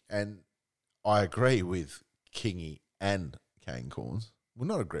think, and I agree with Kingy and Kane Corns. Well,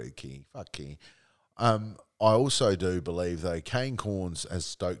 not agree with Kingy. Fuck Kingy. I also do believe, though, Kane Corns has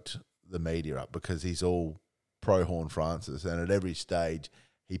stoked the media up because he's all pro Horne-Francis, and at every stage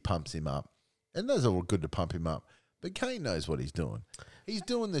he pumps him up. And those are all good to pump him up. But Kane knows what he's doing. He's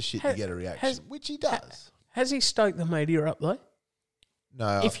doing the shit to get a reaction, which he does. Has he stoked the media up, though?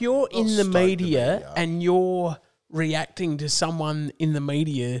 No. If you're in the media and you're reacting to someone in the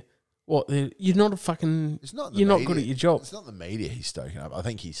media, you're not a fucking... You're not good at your job. It's not the media he's stoking up. I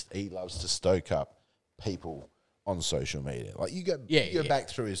think he loves to stoke up people on social media. Like you go back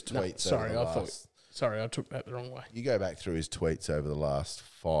through his tweets. No, sorry, I took that the wrong way. You go back through his tweets over the last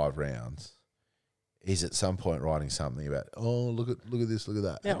 5 rounds. He's at some point writing something about, look at this, look at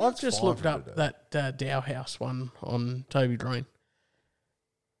that. Now, I've just looked up that Dow House one on Toby Green.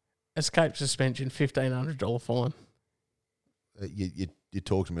 Escape suspension, $1,500 fine. You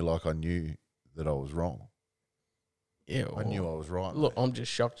talk to me like I knew that I was wrong. Yeah, I knew I was right. Look, I'm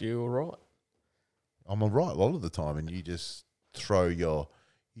just shocked you were right. I'm right a lot of the time, and you just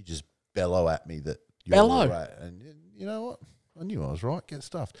bellow at me that you're right. And you know what? I knew I was right. Get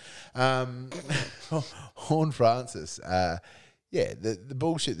stuffed. Horne-Francis, the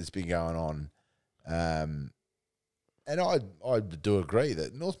bullshit that's been going on, and I do agree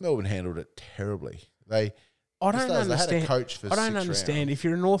that North Melbourne handled it terribly. They had a coach for 6 rounds. I don't understand. If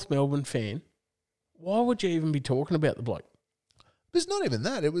you're a North Melbourne fan, why would you even be talking about the bloke? But it's not even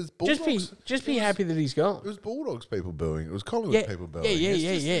that. It was Bulldogs. Just be happy that he's gone. It was Bulldogs people booing. It was Collingwood people booing.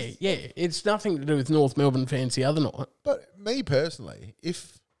 Yeah. It's nothing to do with North Melbourne fans the other night. But me personally,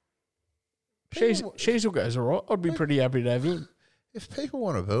 if Sheasel goes all right, I'd be pretty happy to have him. If people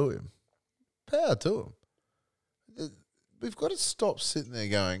want to boo him, power to them. We've got to stop sitting there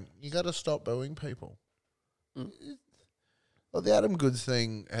going, you got to stop booing people. Well, the Adam Goods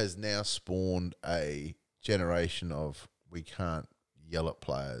thing has now spawned a generation of we can't yell at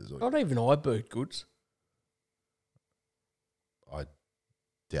players. Not even I booed Goods. I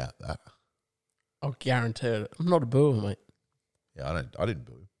doubt that. I'll guarantee it. I'm not a booer, mate. Yeah, I didn't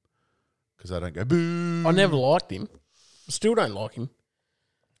boo him because I don't go boo. I never liked him. I still don't like him.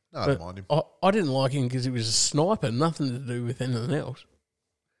 No, I don't mind him. I didn't like him because he was a sniper, nothing to do with anything else.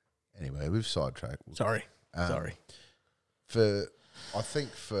 Anyway, we've sidetracked. Sorry. I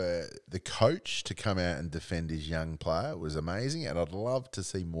think for the coach to come out and defend his young player was amazing, and I'd love to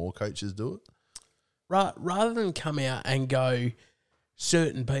see more coaches do it. Rather than come out and go,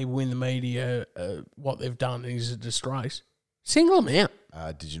 certain people in the media, what they've done is a disgrace, single them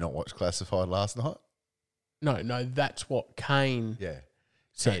out. Did you not watch Classified last night? No, that's what Kane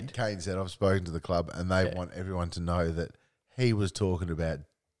said. Kane said, I've spoken to the club and they want everyone to know that he was talking about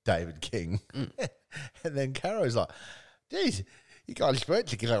David King. And then Caro's like, geez, you guys were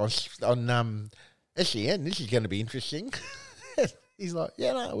to get on SEN. This is going to be interesting. He's like,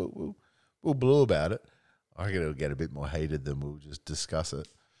 yeah, no, we'll blow about it. I reckon it'll get a bit more heated than we'll just discuss it.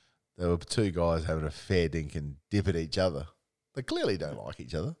 There were two guys having a fair dink and dip at each other. They clearly don't like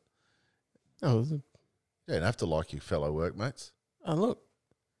each other. Oh, you don't have to like your fellow workmates. Oh, look.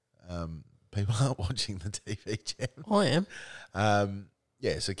 People aren't watching the TV channel. I am.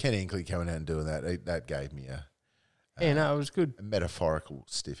 So Ken Inkley coming out and doing that gave me it was good. A metaphorical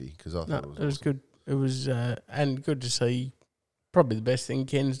stiffy because I thought it was awesome. Good. It was and good to see. Probably the best thing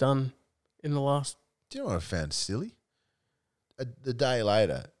Ken's done in the last. Do you know what I found silly? The day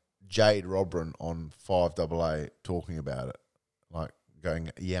later, Jade Robran on 5AA talking about it, like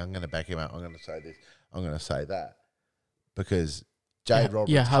going, "Yeah, I'm going to back him up. I'm going to say this. I'm going to say that," because Jade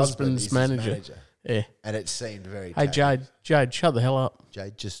Robran's husband's manager. Yeah, and it seemed very. Hey, Jade, shut the hell up.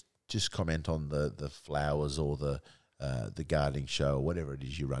 Jade, just comment on the flowers or the gardening show or whatever it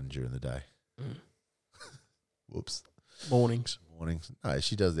is you run during the day. Whoops. Mornings. No,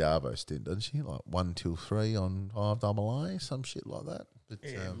 she does the Arvo stint, doesn't she? Like 1 till 3 on 5AA, some shit like that. But,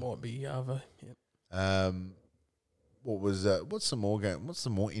 it might be Arvo. Yep. What's some more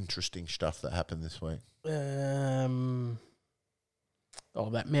interesting stuff that happened this week? That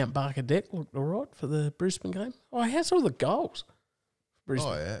Mount Barker deck looked all right for the Brisbane game. Oh, how's all the goals?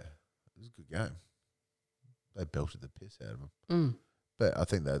 Brisbane. Oh yeah, it was a good game. They belted the piss out of them. But I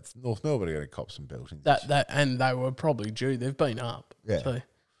think that's North Melbourne are going to cop some beltings. And they were probably due. They've been up. Yeah. So.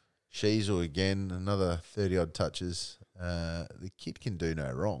 Sheasel again, another 30-odd touches. The kid can do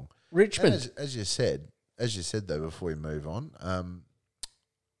no wrong. Richmond. As you said though, before we move on,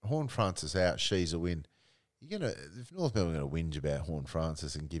 Horn Francis out, Sheasel in. If North Melbourne are going to whinge about Horn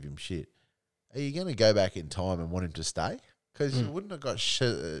Francis and give him shit, are you going to go back in time and want him to stay? Because you wouldn't have got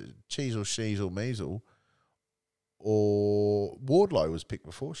Sheasel, Measle, or Wardlow was picked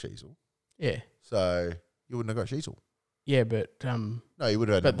before Sheasel. Yeah. So you wouldn't have got Sheasel. Yeah, but no, you would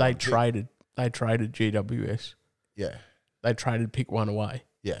have. But they traded GWS. Yeah. They traded pick 1 away.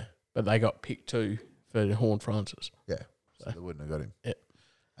 Yeah. But they got pick 2 for Horn Francis. Yeah. So they wouldn't have got him. Yeah.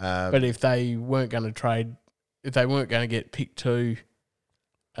 But if they weren't going to trade, if they weren't going to get pick 2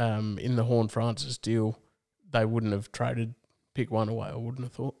 in the Horn Francis deal, they wouldn't have traded pick 1 away, I wouldn't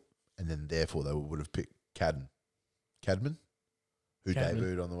have thought. And then therefore they would have picked Cadman, who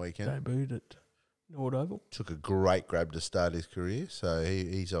debuted on the weekend. Debuted at Nord Oval. Took a great grab to start his career, so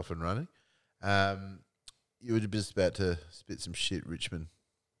he's off and running. You were just about to spit some shit, Richmond.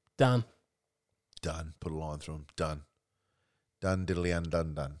 Done. Put a line through him. Done. Diddly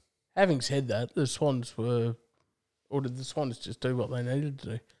undone. Having said that, the Swans did the Swans just do what they needed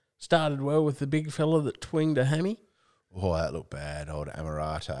to do? Started well with the big fella that twinged a hammy. Oh, that looked bad. Old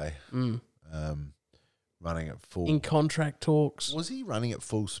Amarate. Running at full... In contract talks. Was he running at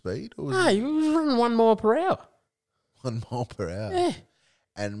full speed? Or he was running 1 mile per hour. 1 mile per hour? Yeah.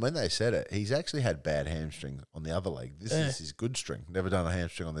 And when they said it, he's actually had bad hamstrings on the other leg. This is his good string. Never done a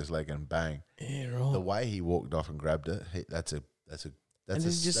hamstring on this leg and bang. Yeah, right. The way he walked off and grabbed it, that's a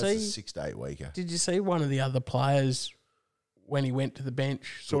 6 to 8 weeker. Did you see one of the other players when he went to the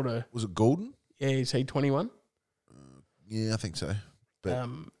bench sort of... Was it Gordon? Yeah, is he 21? Yeah, I think so. But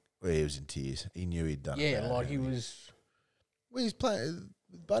he was in tears. He knew he'd done it. Yeah, like he was... Well, he's playing...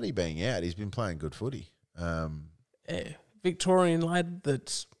 Buddy being out, he's been playing good footy. Yeah. Victorian lad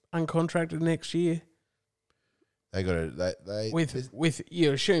that's uncontracted next year. They got to With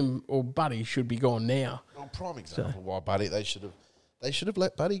you assume or Buddy should be gone now. prime example why Buddy they should have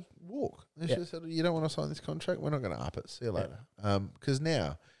let Buddy walk. They should have said, you don't want to sign this contract, we're not going to up it. See you later. Because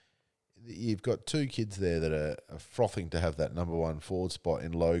now you've got two kids there that are frothing to have that number one forward spot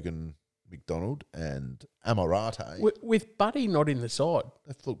in Logan McDonald and Amorate. With Buddy not in the side.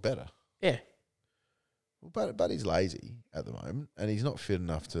 They've looked better. Yeah. Well, Buddy's lazy at the moment, and he's not fit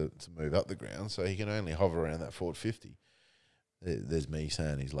enough to move up the ground, so he can only hover around that forward 50. There's me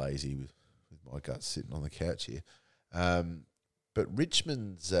saying he's lazy with my guts sitting on the couch here. But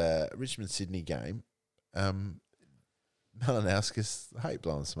Richmond Sydney game, Malinowskis, I hate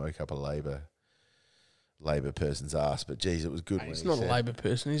blowing smoke up a Labor person's ass, but geez, it was good. Mate, he's not a Labor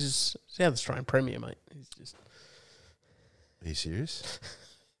person. He's just South Australian Premier, mate. He's just. Are you serious?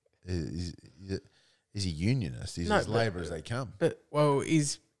 Is he unionist? He's as Labor as they come. But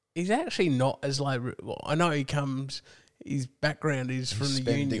he's actually not as Labor. Well, I know he comes. His background is from the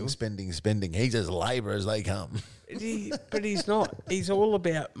union. Spending. He's as Labor as they come. But he's not. He's all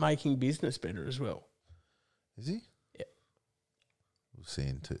about making business better as well. Is he? Yeah. We'll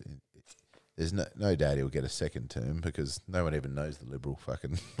see. There's no doubt he'll get a second term because no one even knows the Liberal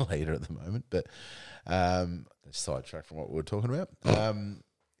fucking leader at the moment. But sidetrack from what we were talking about.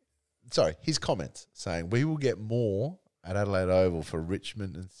 Sorry, his comments saying we will get more at Adelaide Oval for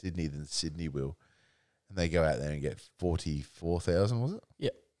Richmond and Sydney than Sydney will. And they go out there and get 44,000, was it?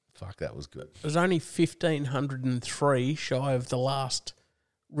 Yep. Fuck, that was good. It was only 1,503 shy of the last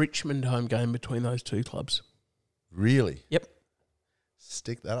Richmond home game between those two clubs. Really? Yep.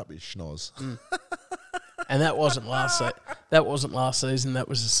 Stick that up his schnoz. And that wasn't last season. That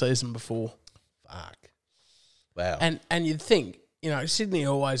was the season before. Fuck. Wow. And you'd think, Sydney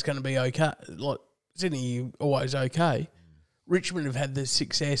are always going to be okay. Like, Sydney always okay. Richmond have had the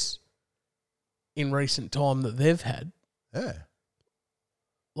success in recent time that they've had. Yeah.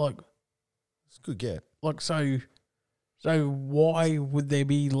 Like, it's a good get. Like, so why would there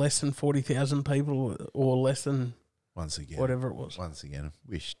be less than 40,000 people or less than once again whatever it was? Once again,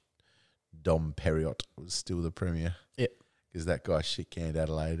 wish Dom Perriott was still the premier. Yeah. Because that guy shit-canned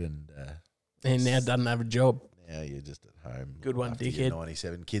Adelaide and now doesn't have a job. Now you're just at home. Good one, dickhead.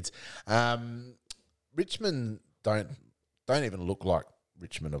 97 kids. Richmond don't even look like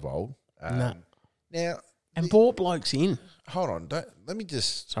Richmond of old. No. Now, and brought blokes in. Hold on, let me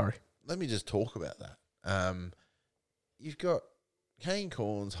just talk about that. You've got Kane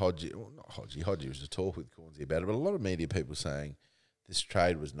Corns, Hodgie. Well, not Hodgie. Hodgie was to talk with Cornsy about it, but a lot of media people saying this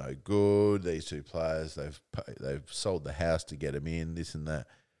trade was no good. These two players, they've sold the house to get them in. This and that.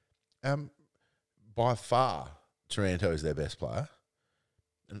 By far, Taranto is their best player.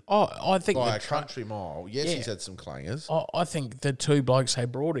 And I think by a country mile. Yes, he's had some clangers. I think the two blokes they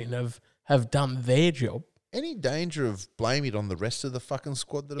brought in have done their job. Any danger of blaming it on the rest of the fucking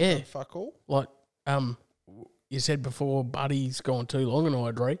squad that have done fuck all? Like, you said before, Buddy's gone too long, and I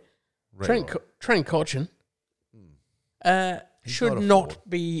agree. Trent Cotchin should not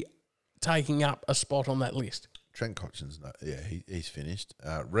be taking up a spot on that list. Trent Cotchin's he's finished.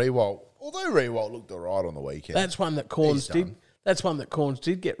 Rewalt, although Rewalt looked all right on the weekend. That's one that Corns did. That's one that Corns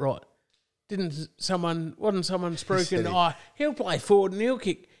did get right. Wasn't someone spruiking? He'll play forward and he'll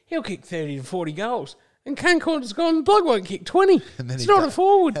kick 30 to 40 goals. And Kane Corns has gone, bloke won't kick 20. It's not a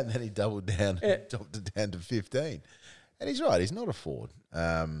forward. And then he doubled down and dropped it down to 15. And he's right, he's not a forward.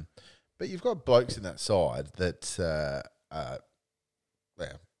 But you've got blokes in that side that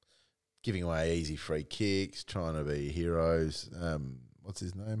giving away easy free kicks, trying to be heroes. What's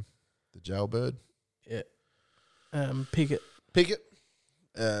his name? The jailbird? Yeah. Pickett.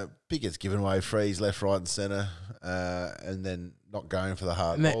 Pickett's giving away frees left, right and centre and then not going for the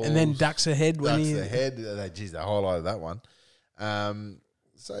hard balls. And then ducks ahead. They highlighted that one. And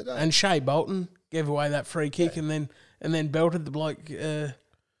Shea Bolton gave away that free kick and then belted the bloke,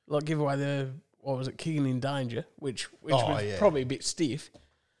 give away the, kicking in danger, which was probably a bit stiff.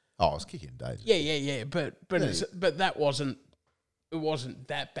 Oh, it was kicking in danger. Yeah. But that wasn't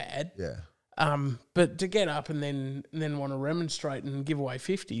that bad. Yeah. But to get up and then want to remonstrate and give away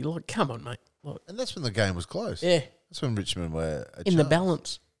 50, come on, mate. Look. And that's when the game was close. Yeah. That's when Richmond were in the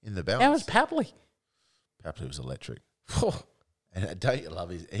balance. How was Papley? Papley was electric. And don't you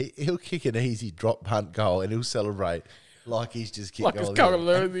love he'll kick an easy drop punt goal and he'll celebrate like he's just kicked a goal.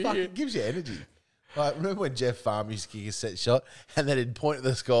 It gives you energy. Like, remember when Jeff Farm used to kick a set shot and then he'd point at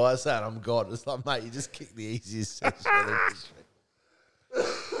the sky saying, I'm God. It's like, mate, you just kicked the easiest set shot in history.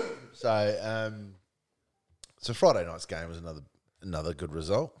 So Friday night's game was another good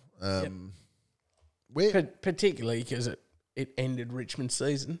result. Particularly because it ended Richmond's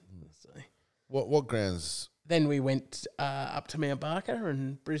season. So. What grounds? Then we went up to Mount Barker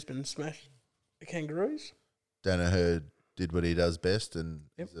and Brisbane smashed the Kangaroos. Danaher did what he does best and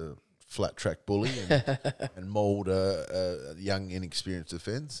he's a flat track bully and mauled a young, inexperienced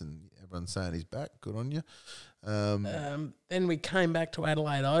defence, and everyone's saying he's back. Good on you. Then we came back to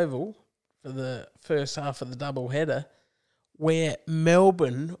Adelaide Oval for the first half of the double header, where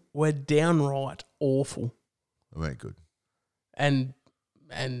Melbourne were downright awful. They weren't good. And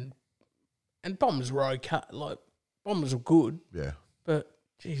Bombers were okay. Like, Bombers were good. Yeah. But,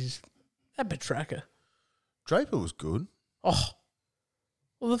 geez, that Petrarca. Draper was good. Oh.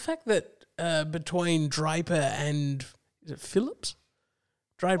 Well, the fact that between Draper and, is it Phillips?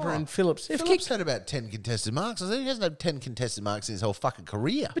 Draper and Phillips. Phillips had about 10 contested marks. I think he hasn't had 10 contested marks in his whole fucking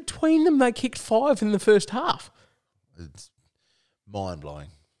career. Between them, they kicked 5 in the first half. It's mind-blowing.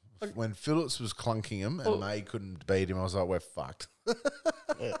 When Phillips was clunking him and May couldn't beat him, I was like, we're fucked.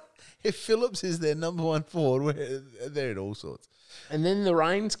 If Phillips is their number one forward, they're in all sorts. And then the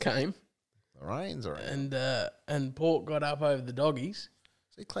rains came. The rains are in. And Port got up over the Doggies.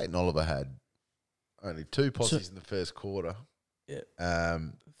 See, Clayton Oliver had only 2 posses in the first quarter. Yeah.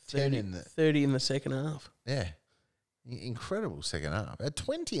 30 in the second half. Yeah. Incredible second half. Had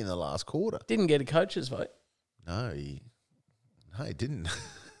 20 in the last quarter. Didn't get a coach's vote. No, he didn't.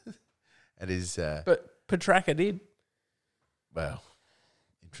 But Petrarca did. Well,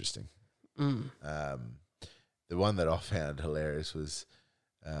 interesting. The one that I found hilarious was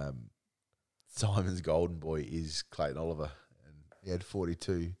Simon's golden boy is Clayton Oliver, and he had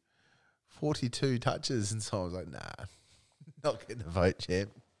 42 touches, and Simon was like, nah, not getting a vote,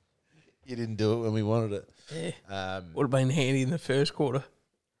 champ. You didn't do it when we wanted it. Yeah. Would have been handy in the first quarter.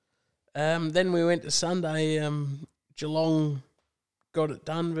 Then we went to Sunday. Geelong got it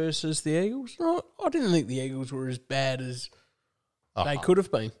done versus the Eagles. No, I didn't think the Eagles were as bad as they could have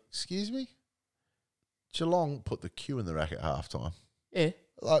been. Excuse me? Geelong put the cue in the rack at halftime. Yeah.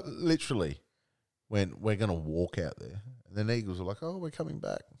 Like, literally, when we're going to walk out there. And then Eagles were like, oh, we're coming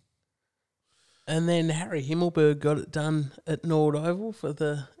back. And then Harry Himmelberg got it done at Nord Oval for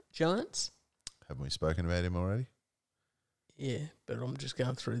the Giants. Haven't we spoken about him already? Yeah, but I'm just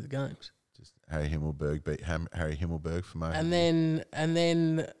going through the games. Just Harry Himmelberg beat Harry Himmelberg for most. And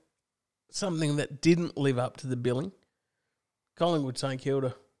then something that didn't live up to the billing. Collingwood St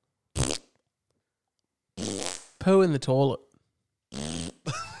Kilda. Poo in the toilet.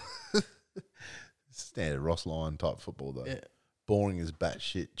 Standard Ross Lyon type football though. Yeah. Boring as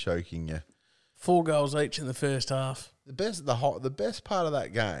batshit, choking you. 4 goals each in the first half. The best part of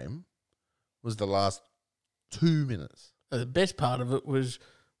that game was the last 2 minutes. The best part of it was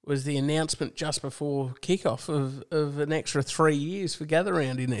the announcement just before kickoff of an extra 3 years for Gather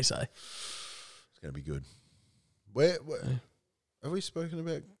Round in SA. It's going to be good. Where have we spoken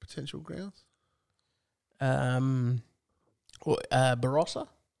about potential grounds? Barossa.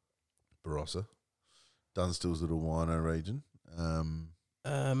 Dunstall's little wino region.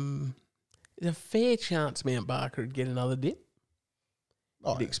 There's a fair chance Mount Barker would get another dip.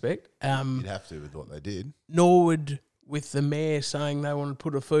 You'd expect. You'd have to with what they did. Norwood, with the mayor saying they want to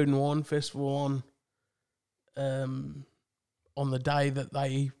put a food and wine festival on the day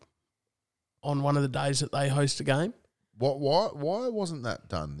that on one of the days that they host a game. Why wasn't that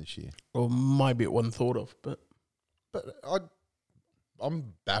done this year? Or maybe it wasn't thought of, but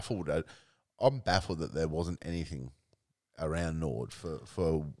I'm baffled that there wasn't anything around Nord for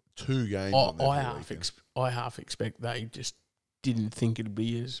 2 games. I half expect they just didn't think it'd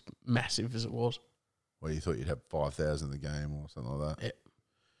be as massive as it was. Well, you thought you'd have 5,000 in the game or something like that. Yeah.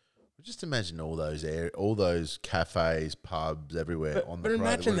 Just imagine all those cafes, pubs everywhere on the road. But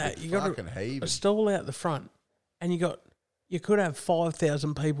imagine that you got a stall out the front, and you could have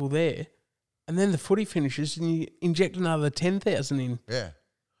 5,000 people there, and then the footy finishes, and you inject another 10,000 in. Yeah.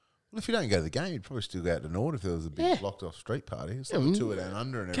 Well, if you don't go to the game, you'd probably still go out to Nord if there was a big blocked off street party. It's like a tour down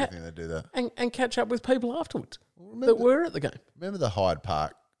under and everything. They do that and catch up with people afterwards that were at the game. Remember the Hyde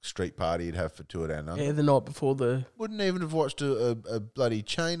Park street party you'd have for tour down under? Yeah, the night before the. Wouldn't even have watched a bloody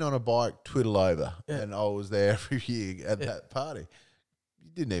chain on a bike twiddle over, and I was there every year at that party. You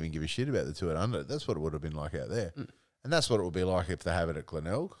didn't even give a shit about the tour under. That's what it would have been like out there, and that's what it would be like if they have it at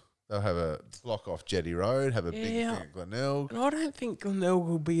Glenelg. They'll have a block off Jetty Road, have a big thing at Glenelg. And I don't think Glenelg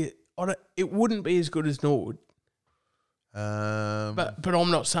will be. It wouldn't be as good as Norwood. But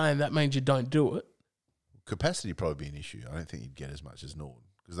I'm not saying that means you don't do it. Capacity probably be an issue. I don't think you'd get as much as Nord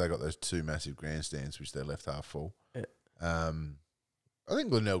because they got those 2 massive grandstands which they're left half full. Yeah. I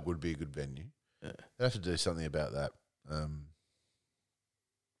think Glenelg would be a good venue. Yeah. They'd have to do something about that.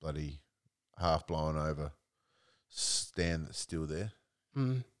 Bloody half blown over stand that's still there.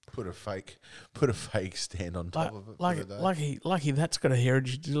 Mm. Put a fake stand on top of it. Lucky that's got a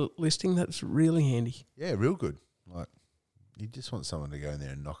heritage listing. That's really handy. Yeah, real good. Like, you just want someone to go in there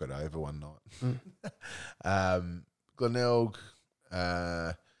and knock it over one night. Glenelg,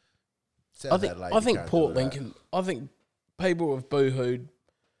 South Adelaide. I think Port do that. Lincoln. I think people have boo-hooed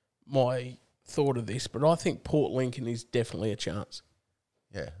my thought of this, but I think Port Lincoln is definitely a chance.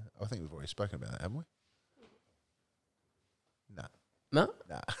 Yeah, I think we've already spoken about that, haven't we? No. No?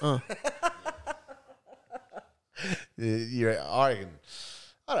 Nah. Oh. I reckon.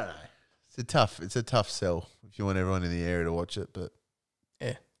 I don't know. It's a tough sell if you want everyone in the area to watch it. But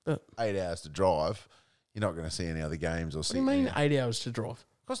Yeah. 8 hours to drive, you're not going to see any other games or What see. do you mean 8 hours to drive?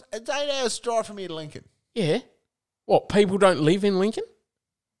 Because it's 8 hours to drive from here to Lincoln. Yeah. What, people don't live in Lincoln?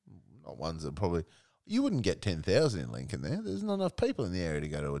 Not ones that probably. You wouldn't get 10,000 in Lincoln there. There's not enough people in the area to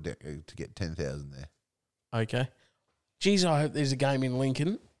go to get 10,000 there. Okay. Geez, I hope there's a game in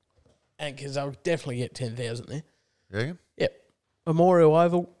Lincoln, and because I'll definitely get 10,000 there. You reckon? Yep. Memorial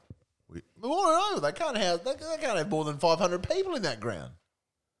Oval. Memorial Oval, they can't have more than 500 people in that ground.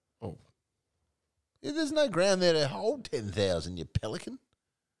 Oh. Yeah, there's no ground there to hold 10,000, you pelican.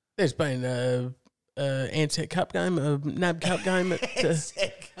 There's been a Ansett Cup game, a NAB Cup game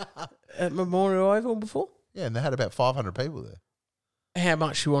at Memorial Oval before. Yeah, and they had about 500 people there. How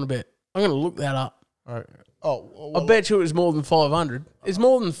much you want to bet? I'm going to look that up. All right. Oh, well, I bet you it was more than 500. It's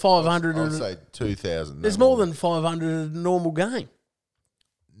more than 500. I'll say 2,000. There's more than 500 at a normal game.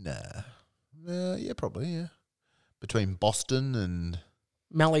 Nah. Yeah, probably, yeah. Between Boston and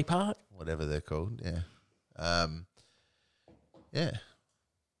Mallee Park. whatever they're called, yeah. Yeah.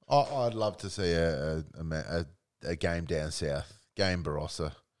 I'd love to see a game down south. Game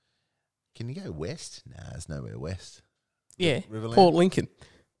Barossa. Can you go west? Nah, there's nowhere west. Yeah. Riverland? Port Lincoln.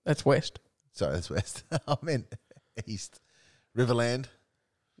 That's west. Sorry, that's west. I meant east. Riverland.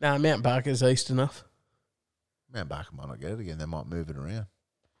 No, Mount Barker's east enough. Mount Barker might not get it again. They might move it around.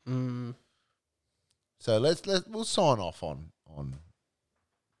 Mm. So we'll sign off on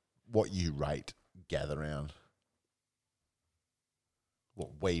what you rate Gather Round. What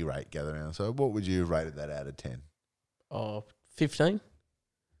we rate Gather Round. So what would you have rated that out of 10? Oh, 15?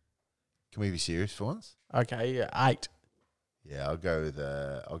 Can we be serious for once? Okay, yeah, 8. Yeah, I'll go with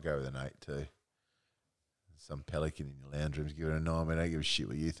an 8 too. Some pelican in your lounge room's giving it a 9. I mean, I don't give a shit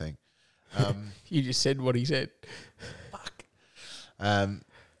what you think. You just said what he said. Fuck.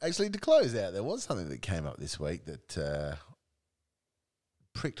 Actually, to close out, there was something that came up this week that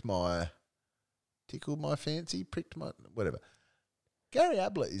tickled my fancy, whatever. Gary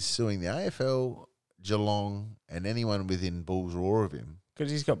Ablett is suing the AFL, Geelong, and anyone within Bull's roar of him. Because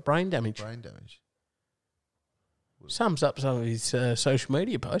he's got brain damage. Sums up some of his social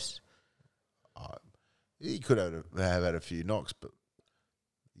media posts. He could have had a few knocks, but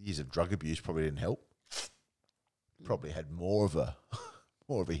years of drug abuse probably didn't help. Probably had more of a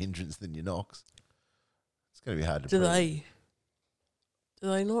hindrance than your knocks. It's going to be hard to prove. Do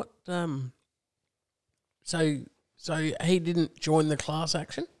they not? So he didn't join the class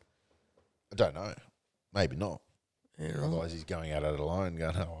action? I don't know. Maybe not. Yeah, right. Otherwise, he's going at it alone,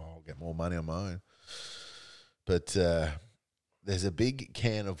 going, I'll get more money on my own. But there's a big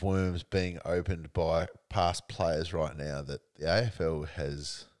can of worms being opened by past players right now that the AFL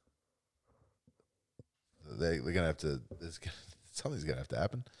has. They're going to have to. Something's going to have to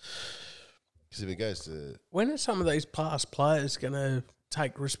happen. Because if it goes to. When are some of these past players going to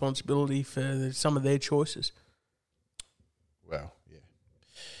take responsibility for some of their choices? Well, yeah.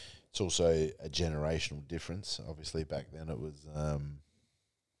 It's also a generational difference. Obviously, back then it was,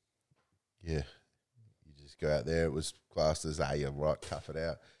 you just go out there. It was classed as, you're right, tough it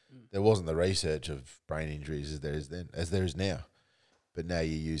out. There wasn't the research of brain injuries as there is now. But now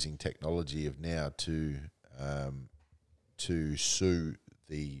you're using technology of now to sue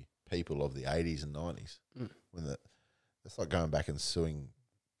the people of the 80s and 90s. That's like going back and suing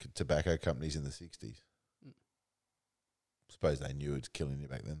tobacco companies in the 60s. Suppose they knew it was killing you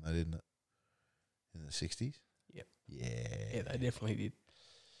back then, though, didn't it? In the 60s? Yep. Yeah. Yeah, they definitely did.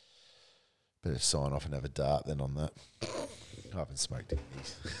 Better sign off and have a dart then on that. I haven't smoked any of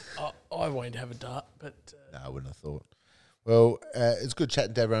these. I won't have a dart, but... No, I wouldn't have thought. Well, it's good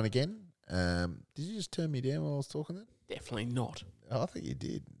chatting to everyone again. Did you just turn me down while I was talking then? Definitely not. Oh, I think you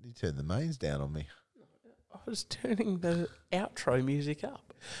did. You turned the mains down on me. I was turning the outro music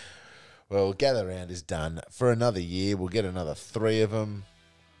up. Well, Gather Round is done for another year. We'll get another 3 of them.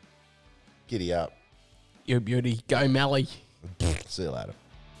 Giddy up. You beauty. Go Mallee. See you later.